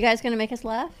 You guys gonna make us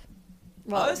laugh?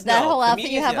 Well, Us? that No, whole outfit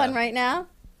you comedians, have on yeah. right now?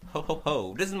 Ho ho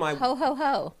ho! This is my Ho ho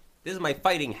ho. This is my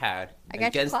fighting hat I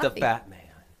got your against the coffee. fat man.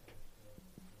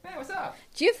 Hey, what's up?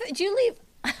 Do you leave?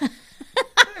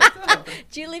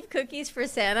 Do you leave cookies for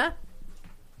Santa?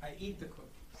 I eat the cookies.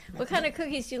 What kind of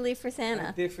cookies do you leave for I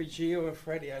Santa? did for Gio and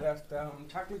Freddie. I left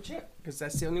chocolate chip because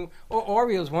that's the only one. Or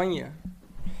Oreos one year.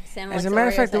 Santa As a likes matter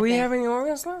of fact, Oreos, do I we think. have any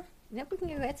Oreos left? Yep, we can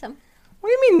go get some. What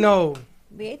do you mean no?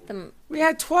 We ate them, We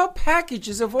had 12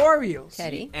 packages of Oreos.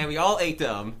 Teddy. And we all ate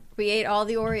them. We ate all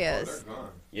the Oreos.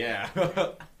 Yeah.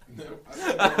 Gone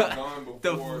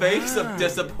The before. face of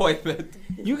disappointment.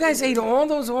 You guys ate all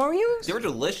those Oreos? They were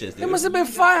delicious, dude. There must have been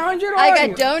 500 Oreos. I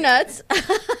got donuts.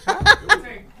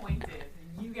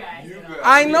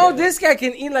 I know this guy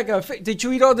can eat like a. Did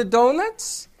you eat all the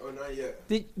donuts? Oh, not yet.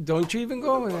 Don't you even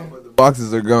go over there?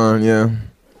 Boxes are gone, yeah.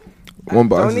 One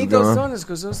box Don't is eat those gone. donuts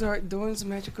because those are Dawn's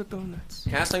magical donuts.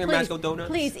 Can I sling your Please, magical donuts?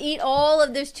 please eat all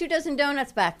of. There's 2 dozen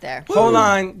donuts back there. Hold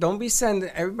on. Don't be sending.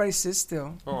 Everybody sit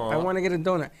still. Aw. I want to get a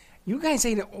donut. You guys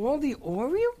ate all the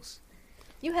Oreos?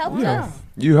 You helped Yeah. us.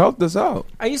 You helped us out.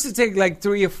 I used to take like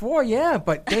 3 or 4, yeah,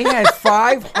 but they had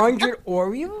 500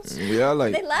 Oreos? Yeah, I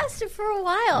like. They lasted for a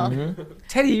while.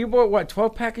 Teddy, you bought what,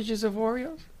 12 packages of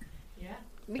Oreos?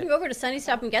 We can go over to Sunny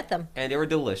Stop and get them. And they were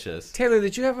delicious. Taylor,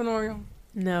 did you have an Oreo?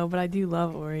 No, but I do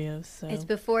love Oreos. So It's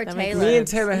before that makes Taylor. Me and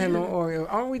Taylor had no Oreo.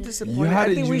 Aren't we disappointed? How I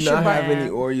did think you we should not buy have any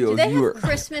Oreos? Do they You have were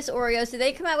Christmas Oreos? Do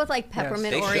they come out with like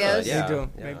peppermint They should, Oreos? yeah. They do.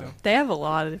 Yeah. They do. They have a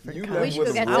lot of different you kinds. left should go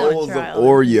with get some. rolls of Trial.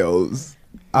 Oreos.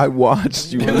 I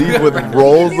watched you leave with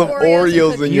rolls of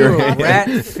Oreos in your You hand rat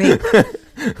fake.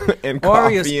 and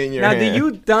Oreos. coffee in your Now, hand. do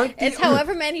you dunk? It's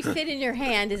however many fit in your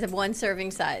hand is of one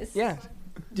serving size. Yeah.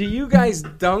 Do you guys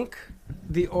dunk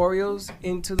the Oreos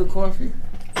into the coffee?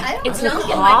 I don't It's dunk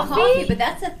in in my coffee? coffee, but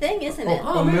that's a thing, isn't it?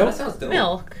 Oh, man, milk? that sounds dope.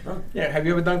 Milk. Yeah. Have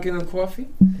you ever dunked in coffee?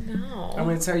 No. I'm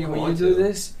gonna tell you, I when you want do to.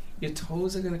 this, your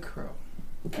toes are gonna curl.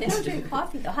 They don't drink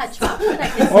coffee, though. Hot chocolate, I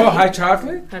can Oh, see. hot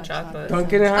chocolate? Hot chocolate.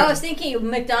 Dunk it in I hot. was thinking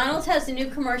McDonald's has a new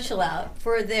commercial out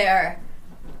for their.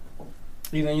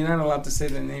 You know, you're not allowed to say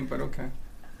their name, but okay.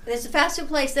 There's a fast food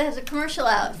place that has a commercial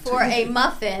out for a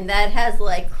muffin that has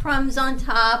like crumbs on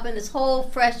top and this whole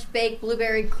fresh baked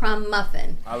blueberry crumb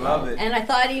muffin. I love it. And I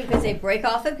thought because they break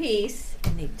off a piece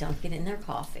and they dunk it in their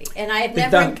coffee. And I have They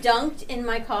never dunk. dunked in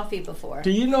my coffee before.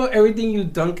 Do you know everything you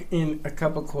dunk in a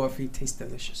cup of coffee tastes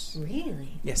delicious?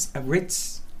 Really? Yes, a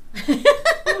Ritz,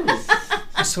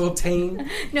 a sauteing.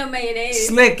 No mayonnaise.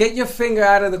 Slick, get your finger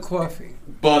out of the coffee.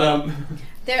 But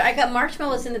There, I got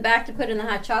marshmallows in the back to put in the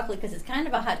hot chocolate because it's kind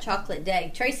of a hot chocolate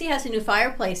day. Tracy has a new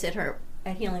fireplace at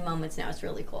Healing Moments now. It's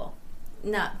really cool.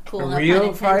 Not cool, A no real pun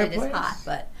intended. fireplace? It's hot,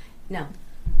 but no,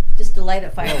 just to light a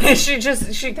fireplace.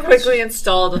 she quickly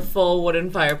installed a full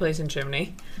wooden fireplace and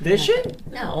chimney. Did she?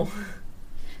 No,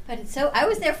 but it's so. I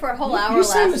was there for a whole hour You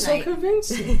sounded last so night,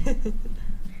 convincing.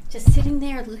 just sitting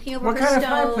there looking over What her kind of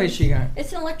stove. fireplace you got?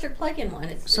 It's an electric plug-in one.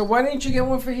 It's. So why didn't you get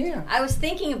one for here? I was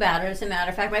thinking about it. As a matter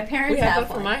of fact, my parents We have have it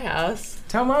for one. my house.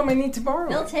 Tell Mom I need to borrow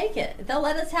They'll it. take it. They'll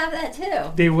let us have that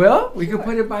too. They will? We Sure. could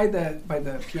put it by the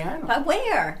piano. But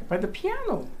where? By the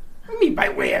piano. What do you mean by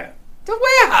where? The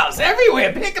warehouse.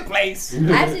 Everywhere. Pick a place. I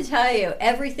have to tell you,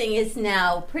 everything is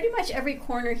now pretty much every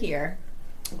corner here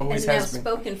Always is now has been.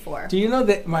 spoken for. Do you know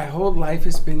that my whole life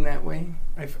has been that way?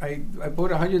 I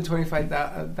bought a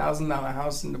 $125,000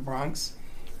 house in the Bronx,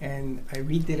 and I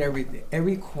redid everything.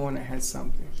 Every corner had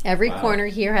something. Every corner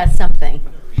here has something.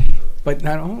 But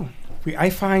not all. I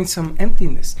find some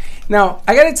emptiness. Now,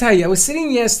 I got to tell you, I was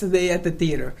sitting yesterday at the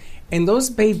theater, and those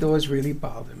bay doors really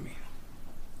bothered me.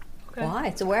 Okay. Why?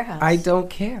 It's a warehouse. I don't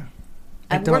care.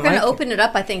 I We're don't going like to open it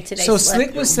up, I think, today. So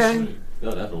Slick was saying,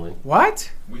 no, definitely.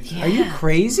 what? Yeah. Are you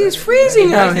crazy? It's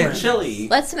freezing out here. Chilly.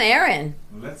 Let some air in.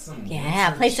 Let some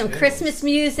Yeah, play some Christmas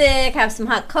music, have some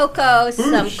hot cocoa,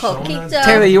 some coquito.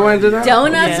 Taylor, you want to do that?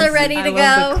 Donuts Yes, are ready I to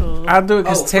love the go. cold. I'll do it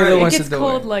because Oh, Taylor Freddie. It wants gets to do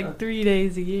cold it. like 3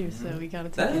 days a year, so we gotta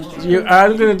take That is it. true.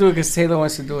 I'm going to do it because Taylor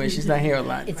wants to do it. She's not here a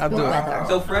lot. It's I'll good do it. weather.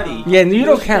 So Freddie, Yeah, you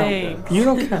don't count. Thanks. You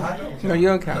don't count. No, you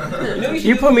don't count. you know what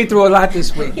You put me through a lot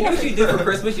this week. you know what you did for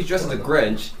Christmas? You dressed as a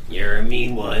Grinch. You're a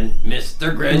mean one,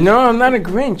 Mr. Grinch. No, I'm not a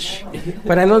Grinch.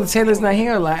 But I know that Taylor's not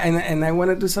here a lot, and I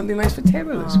want to do something nice for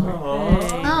Taylor this week.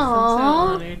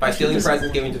 Aww. By stealing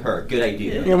presents, giving to her. Good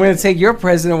idea. I'm going to take your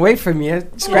present away from you.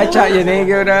 Scratch out your name,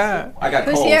 give it up. I got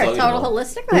Who's cold. here? so, you Total know.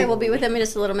 Holistic? Okay, we'll be with them in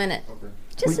just a little minute.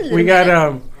 Just a little We got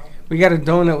minute. we got a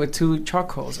donut with 2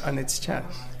 charcoals on its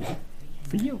chest.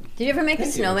 For you. Did you ever make a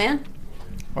snowman?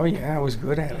 Oh yeah, I was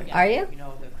good at it. Are you?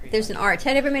 There's an art.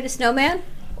 Ted, ever made a snowman?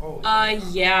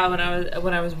 Yeah,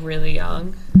 when I was really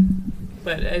young,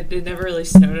 but it never really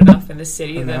snowed enough in the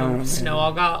city. No, The snow man.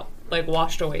 all got like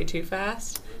washed away too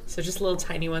fast. So just little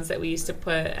tiny ones that we used to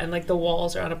put, and like the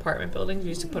walls around apartment buildings, we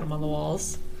used to put them on the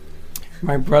walls.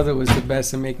 My brother was the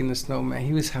best at making the snowman.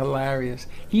 He was hilarious.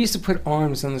 He used to put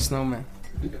arms on the snowman.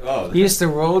 Oh, He used to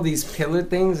roll these pillar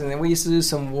things, and then we used to do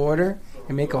some water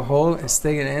and make a hole and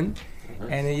stick it in.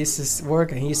 And it used to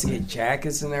work, and he used to get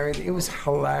jackets and everything. It was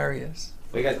hilarious.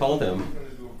 what you guys called him?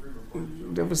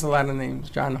 There was a lot of names.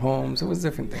 John Holmes. It was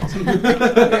different things.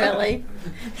 Really?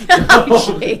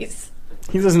 Oh, jeez.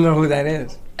 He doesn't know who that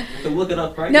is. So look it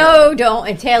up right now. No, don't.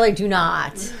 And Taylor, do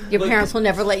not. Your parents will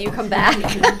never let you come back.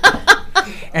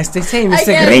 As they say, Mr.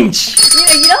 Again, Grinch. You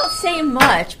know, you don't say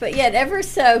much, but yet ever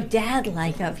so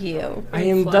dad-like of you. I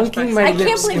am dunking my I lips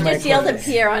can't believe in you my just yelled at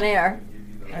coffee. Pierre on air.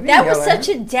 I didn't That was yell at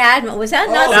such him. a dad moment. Was that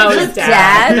not That such was a dad.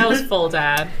 dad? That was full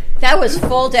dad. That was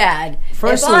full dad.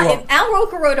 First if, of all- if Al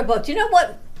Roker wrote a book, do you know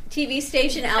what TV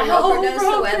station Al Roker knows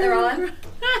the weather on?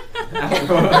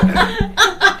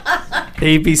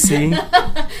 ABC.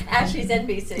 Actually, it's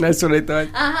NBC. That's what I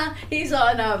thought. He's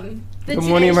on the Good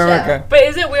Morning Today America. But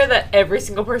is it weird that every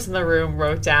single person in the room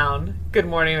wrote down "Good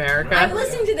Morning America"? I'm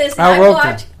listening to this. Al And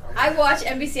Roker. I watch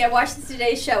NBC. I watch the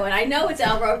Today Show, and I know it's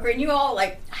Al Roker, and you all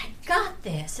like, I got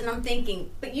this, and I'm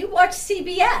thinking, but you watch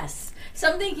CBS,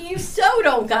 so I'm thinking you so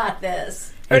don't got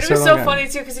this. But it was so funny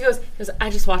too because he goes, I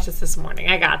just watched this morning.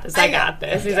 I got this. I got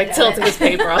this. He's like tilting his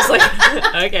paper. I was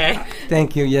like, okay.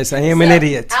 Thank you. Yes, I am an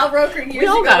idiot. Al Roker years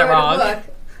all ago got it wrote wrong.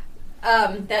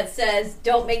 a book that says,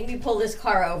 "Don't make me pull this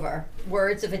car over."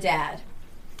 Words of a dad.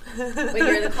 When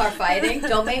you're in the car fighting,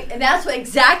 and that's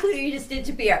exactly what you just did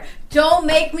to Pierre. Don't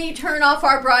make me turn off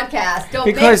our broadcast. Don't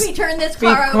make me turn this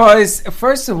car over. Because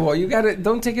first of all,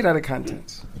 don't take it out of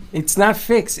context. It's not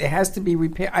fixed. It has to be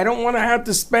repaired. I don't want to have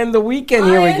to spend the weekend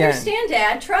here again. I understand,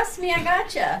 Dad. Trust me, I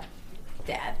gotcha.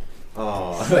 Dad.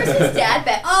 Oh. Where's his dad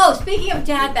bag? Oh, speaking of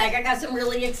dad bag, I got some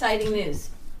really exciting news.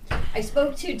 I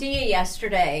spoke to Dia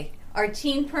yesterday, our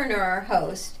Teenpreneur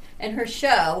host, and her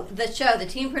show, the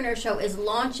Teenpreneur Show, is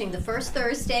launching the first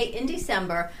Thursday in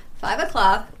December, 5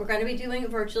 o'clock. We're going to be doing it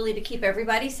virtually to keep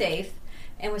everybody safe.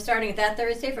 And we're starting at that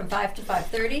Thursday from 5 to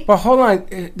 5:30. But hold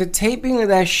on. The taping of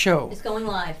that show is going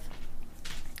live.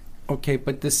 Okay,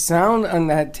 but the sound on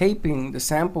that taping, the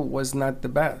sample was not the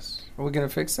best. Are we going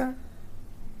to fix that?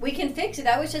 We can fix it.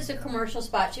 That was just a commercial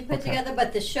spot she put together.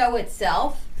 But the show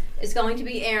itself is going to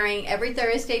be airing every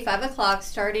Thursday, 5 o'clock,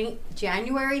 starting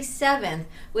January 7th,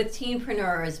 with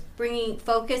teenpreneurs, bringing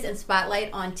focus and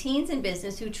spotlight on teens in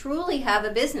business who truly have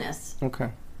a business. Okay.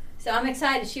 So I'm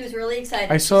excited. She was really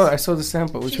excited. I saw the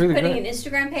sample. It was really good. She's putting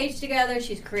an Instagram page together.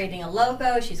 She's creating a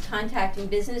logo. She's contacting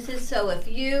businesses. So if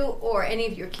you or any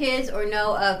of your kids or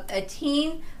know of a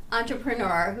teen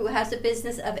entrepreneur who has a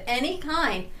business of any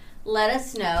kind, let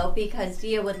us know, because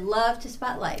Dia would love to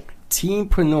spotlight.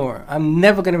 Teenpreneur. I'm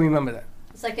never going to remember that.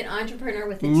 It's like an entrepreneur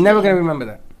with a Never going to remember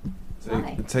that.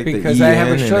 Why? Because I have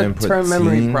a short-term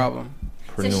memory problem.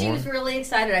 So she was really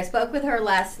excited. I spoke with her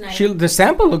last night. The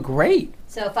sample looked great.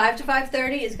 So 5 to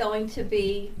 5:30 is going to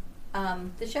be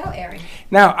the show airing.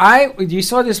 Now, you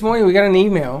saw this morning, we got an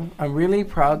email. I'm really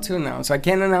proud to announce. I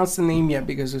can't announce the name yet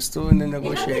because we're still in the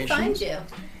negotiations. How did they find you?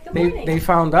 Good morning. They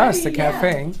found us, the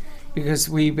cafe, because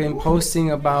we've been posting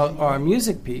about our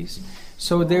music piece.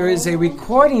 So there is a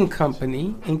recording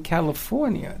company in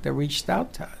California that reached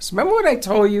out to us. Remember what I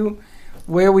told you?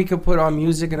 Where we could put our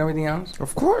music and everything else?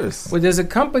 Of course. Well, there's a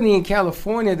company in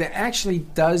California that actually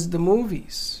does the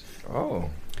movies. Oh.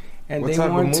 And what they type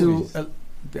want of movies?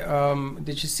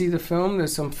 did you see the film?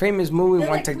 There's some famous movie,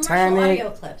 They're like like Titanic.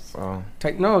 audio clips. Oh.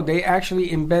 No, they actually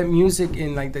embed music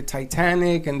in like the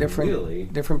Titanic and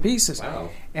different pieces. Wow.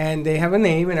 And they have a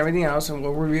name and everything else, and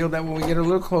we'll reveal that when we get a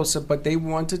little closer. But they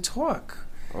want to talk.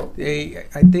 Oh.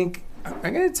 I think I'm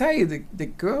gonna tell you, the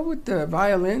girl with the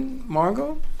violin,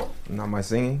 Margot. Not my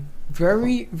singing.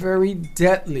 Very, very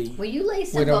deadly. Will you lay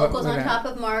some vocals on top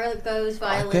of Margot's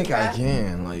violin? I think track? I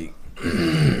can. Like.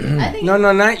 No,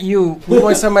 not you. We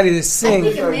want somebody to sing.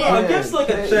 I guess like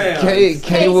a jam.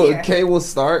 Kay will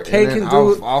start. Kay and can then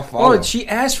do. I'll follow. Oh, she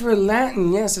asked for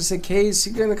Latin. Yes, I said, Kay, is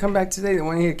she gonna come back today? They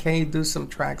want to hear Kay do some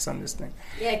tracks on this thing.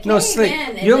 Yeah, Kay no,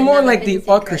 Slick. You're more like the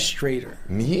orchestrator.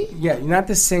 Me? Yeah, you're not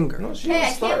the singer. No, she Hey, I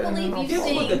was can't starting. believe you Give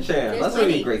sing. him a chance. That's gonna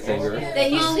be a great singer. That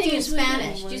you sing in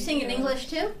Spanish. Do you sing in English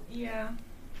too? Yeah.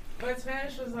 But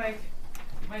Spanish was like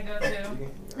my go-to.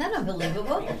 Isn't that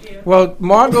unbelievable? Well,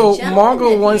 Margot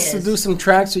Gentleman wants he to is. do some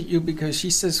tracks with you because she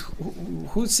says,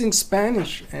 who sings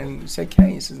Spanish? And said,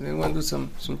 Kay. Says they want to do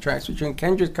some tracks with you. And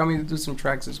Kendra's coming to do some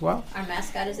tracks as well. Our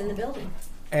mascot is in the building.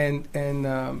 And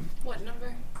What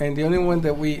number? and the only one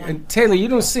that and Taylor, you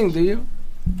don't sing, do you?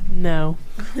 No.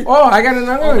 Oh, I got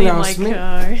another Only my announcement.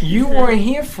 car. You weren't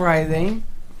here Friday.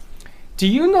 Do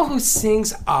you know who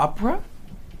sings opera?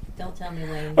 Don't tell me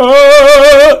Wayne.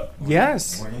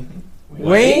 Yes.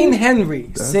 Wayne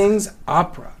Henry sings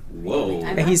opera. Whoa.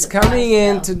 And he's coming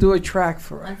in to do a track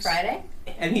for us. On Friday?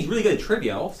 And he's really good at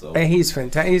trivia also. And he's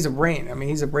fantastic. He's a brain. I mean,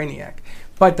 he's a brainiac.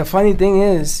 But the funny thing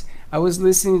is, I was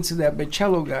listening to that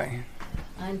Bocello guy.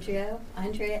 Andreas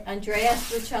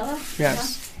Bocello?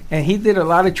 Yes. And he did a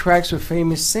lot of tracks with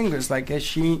famous singers like Ed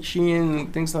Sheeran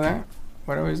and things like that.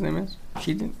 Whatever his name is.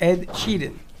 Ed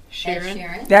Sheeran. Ed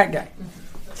Sheeran? That guy.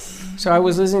 So I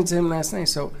was listening to him last night.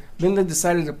 So Linda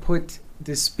decided to put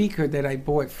the speaker that I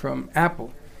bought from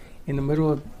Apple in the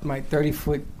middle of my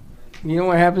 30-foot. You know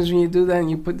what happens when you do that and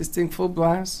you put this thing full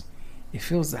blast? It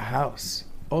fills the house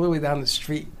all the way down the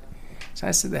street. So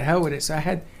I said, the hell with it. So I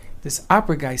had this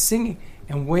opera guy singing,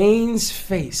 and Wayne's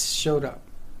face showed up.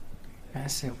 And I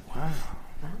said, wow.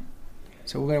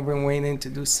 So we're going to bring Wayne in to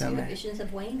do some. You have visions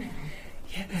of Wayne now.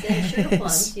 Instead of sugar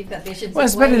plums, you've got visions Well,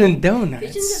 it's of better Wayne. than donuts.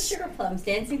 Visions of sugar plums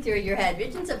dancing through your head.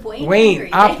 Visions of Wayne. Wayne,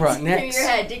 Henry opera dancing next. Through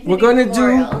your head. Dignity We're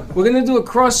Memorial. gonna do a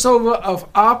crossover of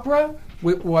opera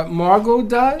with what Margot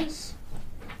does.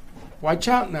 Watch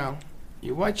out now.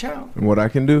 You watch out. And what I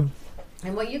can do?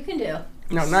 And what you can do.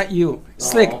 No, not you.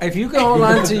 Slick, if you can hold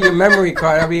on to your memory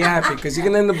card, I'll be happy because you're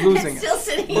going to end up losing it. Still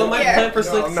sitting Well, my here. plan for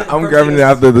Slick. I'm grabbing it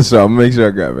after the show. I'm gonna make sure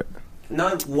I grab it.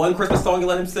 Not one Christmas song you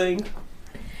let him sing.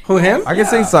 Who, him? I can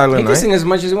sing Silent He can Night. sing as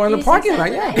much as you want in the parking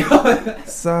lot, yeah.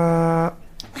 Stop.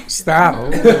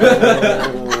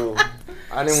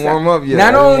 I didn't warm up yet.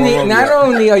 Not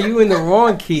only are you in the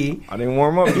wrong key, I didn't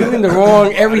warm up. you're in the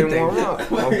wrong everything. I didn't warm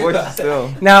up. My voice is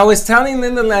still. Now, I was telling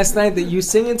Linda last night that you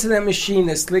sing into that machine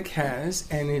that Slick has,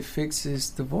 and it fixes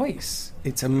the voice.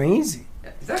 It's amazing.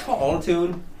 Is that called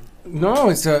auto-tune? No,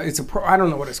 it's a I don't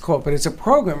know what it's called, but it's a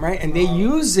program, right? And they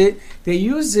use it. They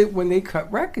use it when they cut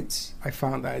records. I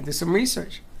found out. I did some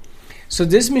research. So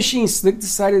this machine, Slick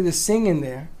decided to sing in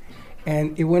there,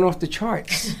 and it went off the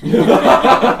charts.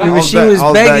 The machine was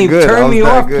begging, "Turn me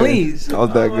off, please." I was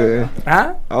that good.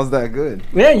 Huh? I was that good.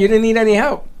 Yeah, you didn't need any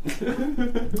help.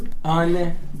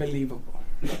 Unbelievable.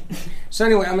 So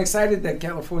anyway, I'm excited that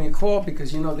California called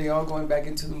because they are going back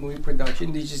into the movie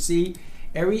production. Did you see?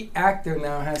 Every actor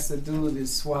now has to do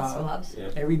this swabs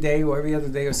every day or every other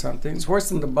day or something. It's worse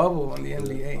than the bubble on the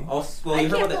NBA. I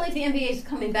can't believe the NBA is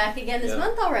coming back again this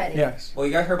month already. Yes. Well,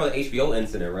 you guys heard about the HBO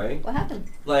incident, right? What happened?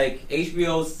 Like,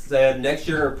 HBO said next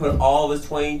year put all of his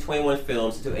 2021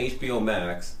 films into HBO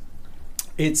Max.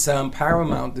 It's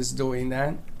Paramount that's doing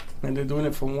that, and they're doing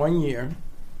it for 1 year.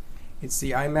 It's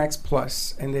the IMAX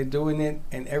Plus, and they're doing it,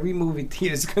 and every movie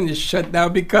theater is going to shut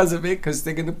down because of it, because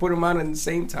they're going to put them out at the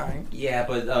same time. Yeah,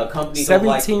 but companies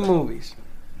 17 don't like movies.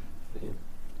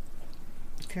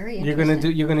 Very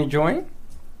You're gonna join?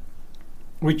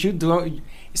 Would you do?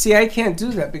 See, I can't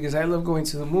do that because I love going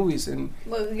to the movies, and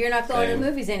Well, you're not going to the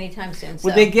movies anytime soon. So.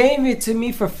 well, they gave it to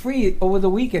me for free over the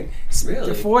weekend.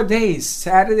 Really? 4 days: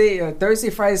 Saturday, Thursday,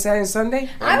 Friday, Saturday, Sunday.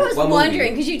 I was What wondering movie?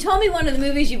 because you told me one of the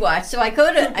movies you watched. So I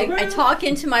go to, I talk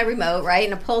into my remote, right,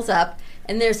 and it pulls up,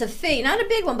 and there's a fee, not a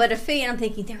big one, but a fee, and I'm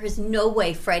thinking there is no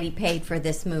way Freddie paid for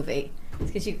this movie.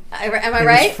 Because am I It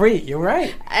right? was free. You're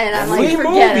right. And I'm Free like,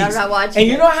 forget it, I'm movies. not watching. And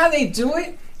you it. know how they do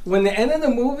it? When the end of the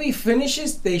movie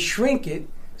finishes, they shrink it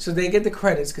so they get the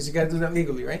credits because you got to do that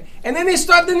legally, right? And then they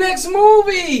start the next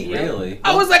movie. Really?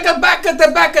 I was like a back at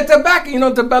the back at the back. You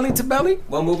know, the belly to belly.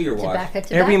 What movie you're watching?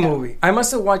 Every movie. I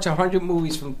must have watched 100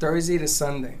 movies from Thursday to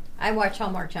Sunday. I watch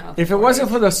Hallmark Channel. If it wasn't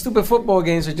for the stupid football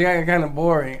games, which got kind of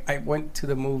boring, I went to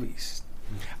the movies.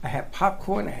 I had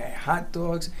popcorn. I had hot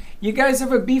dogs. You guys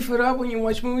ever beef it up when you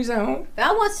watch movies at home?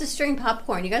 Val wants to string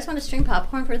popcorn. You guys want to string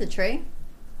popcorn for the tree?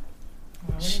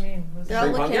 What do you mean? They're all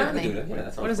looking at me.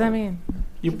 What does that mean?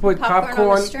 You put Popcorn on a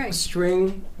popcorn, string.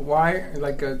 string, wire,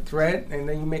 like a thread, and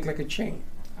then you make like a chain.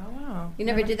 Oh wow. You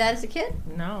never did that as a kid?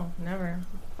 No, never.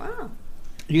 Wow.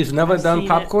 You've never I've done seen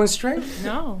popcorn it. string?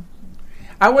 No.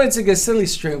 I wanted to get silly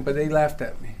string, but they laughed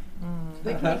at me.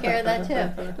 We can take care of that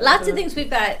too. Lots of things we've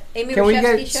got. Amy Can we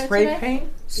Rashevsky get show spray today. paint?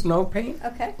 Snow paint?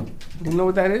 Okay. You know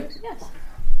what that is? Yes.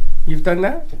 You've done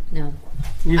that? No.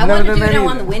 You've I never want to done do that it on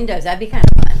either? the windows. That'd be kind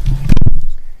of fun.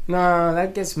 No,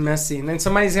 that gets messy, and then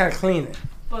somebody's got to clean it.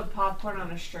 But popcorn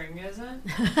on a string isn't?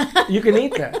 You can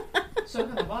eat that. So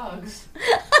can the bugs.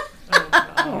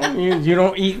 Oh, you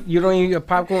don't eat your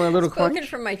popcorn with a little Spoken crunch.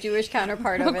 from my Jewish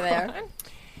counterpart over there.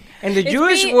 And the It's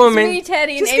Jewish me, woman. It's me,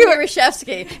 Teddy, and Just Amy give it-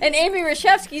 Rashevsky. And Amy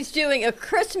Rashevsky's doing a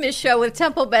Christmas show with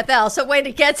Temple Bethel. So wait,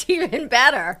 it gets even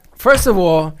better. First of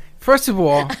all, Three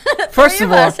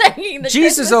of us hanging the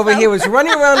Jesus Christmas over here up. was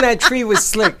running around that tree with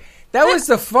Slick. That was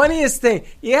the funniest thing.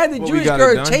 You had the Well, we Jewish got it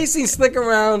girl done. chasing Slick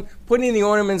around, putting the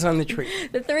ornaments on the tree,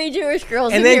 The three Jewish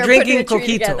girls and in then here drinking putting a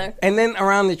tree coquito, together. and then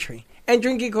around the tree, and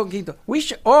drinking coquito. We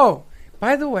should. Oh,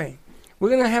 by the way, we're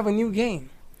gonna have a new game,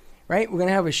 right? We're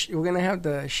gonna have we're gonna have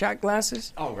the shot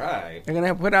glasses. All right. They're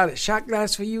gonna put out a shot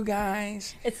glass for you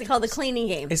guys. It's called the cleaning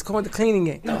game. It's called the cleaning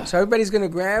game. So everybody's gonna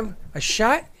grab a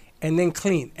shot and then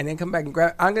clean, and then come back and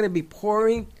grab. I'm gonna be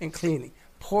pouring and cleaning.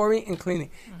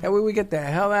 That way we get the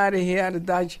hell out of here, out of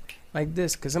Dodge, like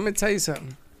this. Because I'm gonna tell you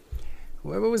something.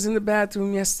 Whoever was in the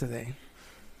bathroom yesterday,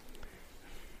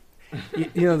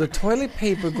 you know, the toilet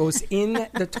paper goes in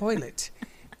the toilet,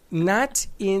 not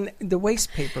in the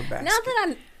waste paper basket. Not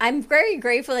that I'm very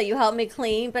grateful that you helped me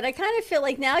clean, but I kind of feel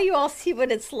like now you all see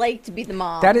what it's like to be the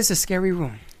mom. That is a scary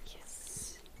room.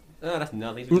 No, that's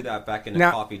nothing. They used to do that back in the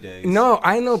Now, coffee days. No,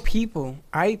 I know people.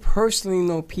 I personally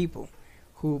know people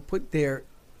who put their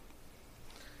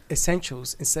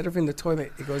essentials instead of in the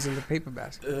toilet, it goes in the paper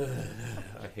basket.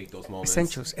 I hate those moments.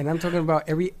 Essentials, and I'm talking about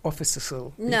every office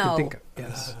facility you No. can think of.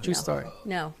 Yes, true story.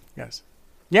 No. Yes,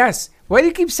 yes. Why do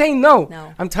you keep saying no?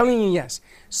 No. I'm telling you yes.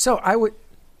 So I would.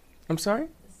 I'm sorry.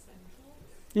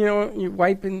 You know, you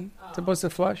wiping supposed to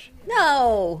flush.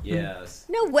 No. Yes.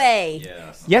 No way.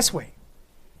 Yes. Yes way.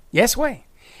 Yes way.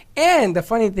 And the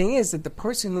funny thing is that the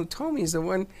person who told me is the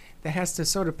one that has to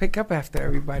sort of pick up after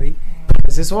everybody.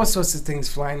 Because there's all sorts of things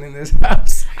flying in this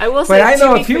house. I will say, but I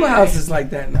know a few houses like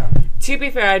that now. To be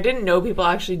fair, I didn't know people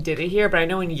actually did it here, but I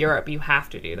know in Europe you have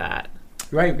to do that.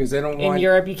 Right, because they don't want... In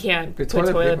Europe, you can't put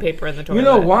toilet paper in the toilet. You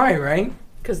know why, right?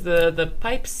 Because the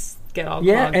pipes get all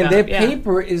clogged up. And their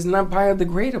paper is not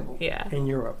biodegradable in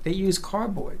Europe. They use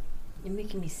cardboard. You're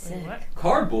making me sick.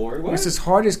 Cardboard? What? It's as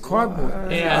hard as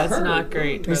cardboard. Yeah, it's not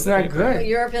great. It's not good. But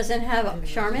Europe doesn't have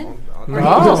Charmin? No.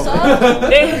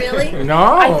 Really?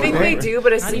 No. I think they do,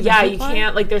 but it's, you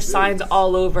can't, like, there's signs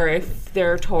all over if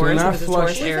they're tourists, if it's a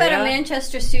tourist area. We've got a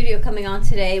Manchester studio coming on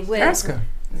today with... Ask her.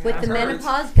 With the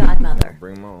menopause godmother.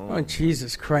 Oh,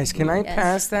 Jesus Christ. Can I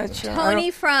pass that show?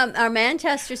 Tony from our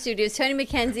Manchester studios, Tony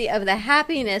McKenzie of the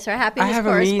Happiness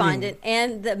Correspondent,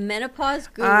 and the menopause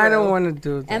guru. I don't want to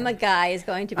do that. Emma Guy is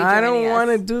going to be joining us. I don't want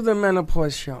to do the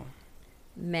menopause show.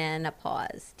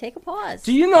 Menopause. Take a pause.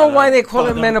 Do you know why they call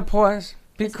it menopause?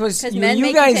 Because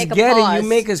you guys get it. You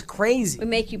make us crazy. We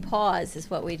make you pause is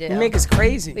what we do. You make us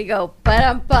crazy. We go,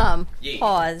 bum,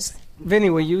 pause. Vinny,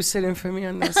 will you sit in for me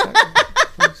on this side?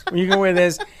 You can wear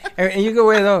this, and you can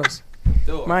wear those.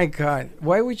 My God,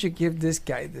 why would you give this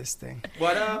guy this thing?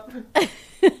 What up?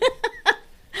 All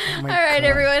right,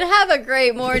 everyone, have a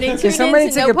great morning. Can somebody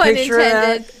take a picture of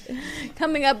that?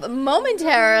 Coming up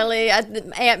momentarily at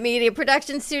the Amp Media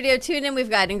Production Studio. Tune in. We've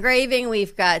got engraving.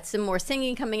 We've got some more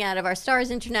singing coming out of our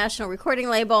Stars International recording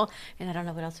label. And I don't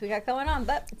know what else we got going on,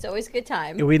 but it's always a good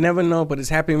time. We never know, but it's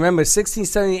happy. Remember, 16th,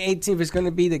 17th, 18th is going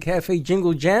to be the Cafe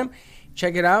Jingle Jam.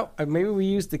 Check it out. Maybe we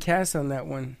use the cast on that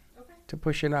one to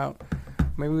push it out.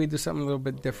 Maybe we do something a little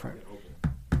bit different.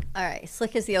 All right.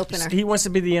 Slick is the opener. He wants to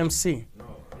be the MC. No,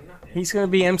 I'm not. He's going to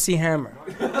be MC Hammer.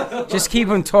 Just keep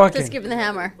him talking. Just give him the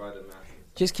hammer.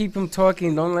 Just keep him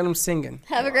talking. Don't let him singing.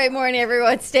 Have a great morning,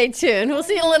 everyone. Stay tuned. We'll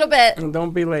see you in a little bit. And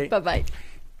don't be late. Bye-bye.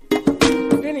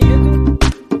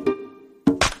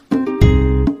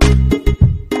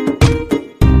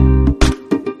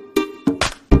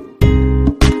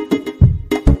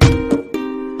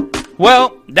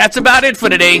 Well, that's about it for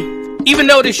today. Even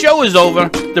though the show is over,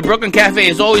 the Brooklyn Cafe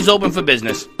is always open for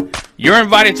business. You're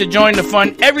invited to join the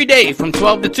fun every day from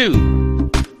 12 to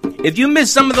 2. If you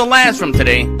missed some of the laughs from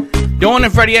today, Dawn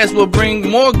and Freddie S. will bring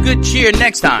more good cheer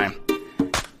next time.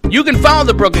 You can follow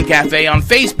the Brooklyn Cafe on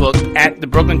Facebook at the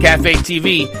Brooklyn Cafe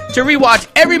TV to rewatch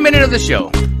every minute of the show.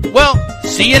 Well,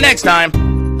 see you next time.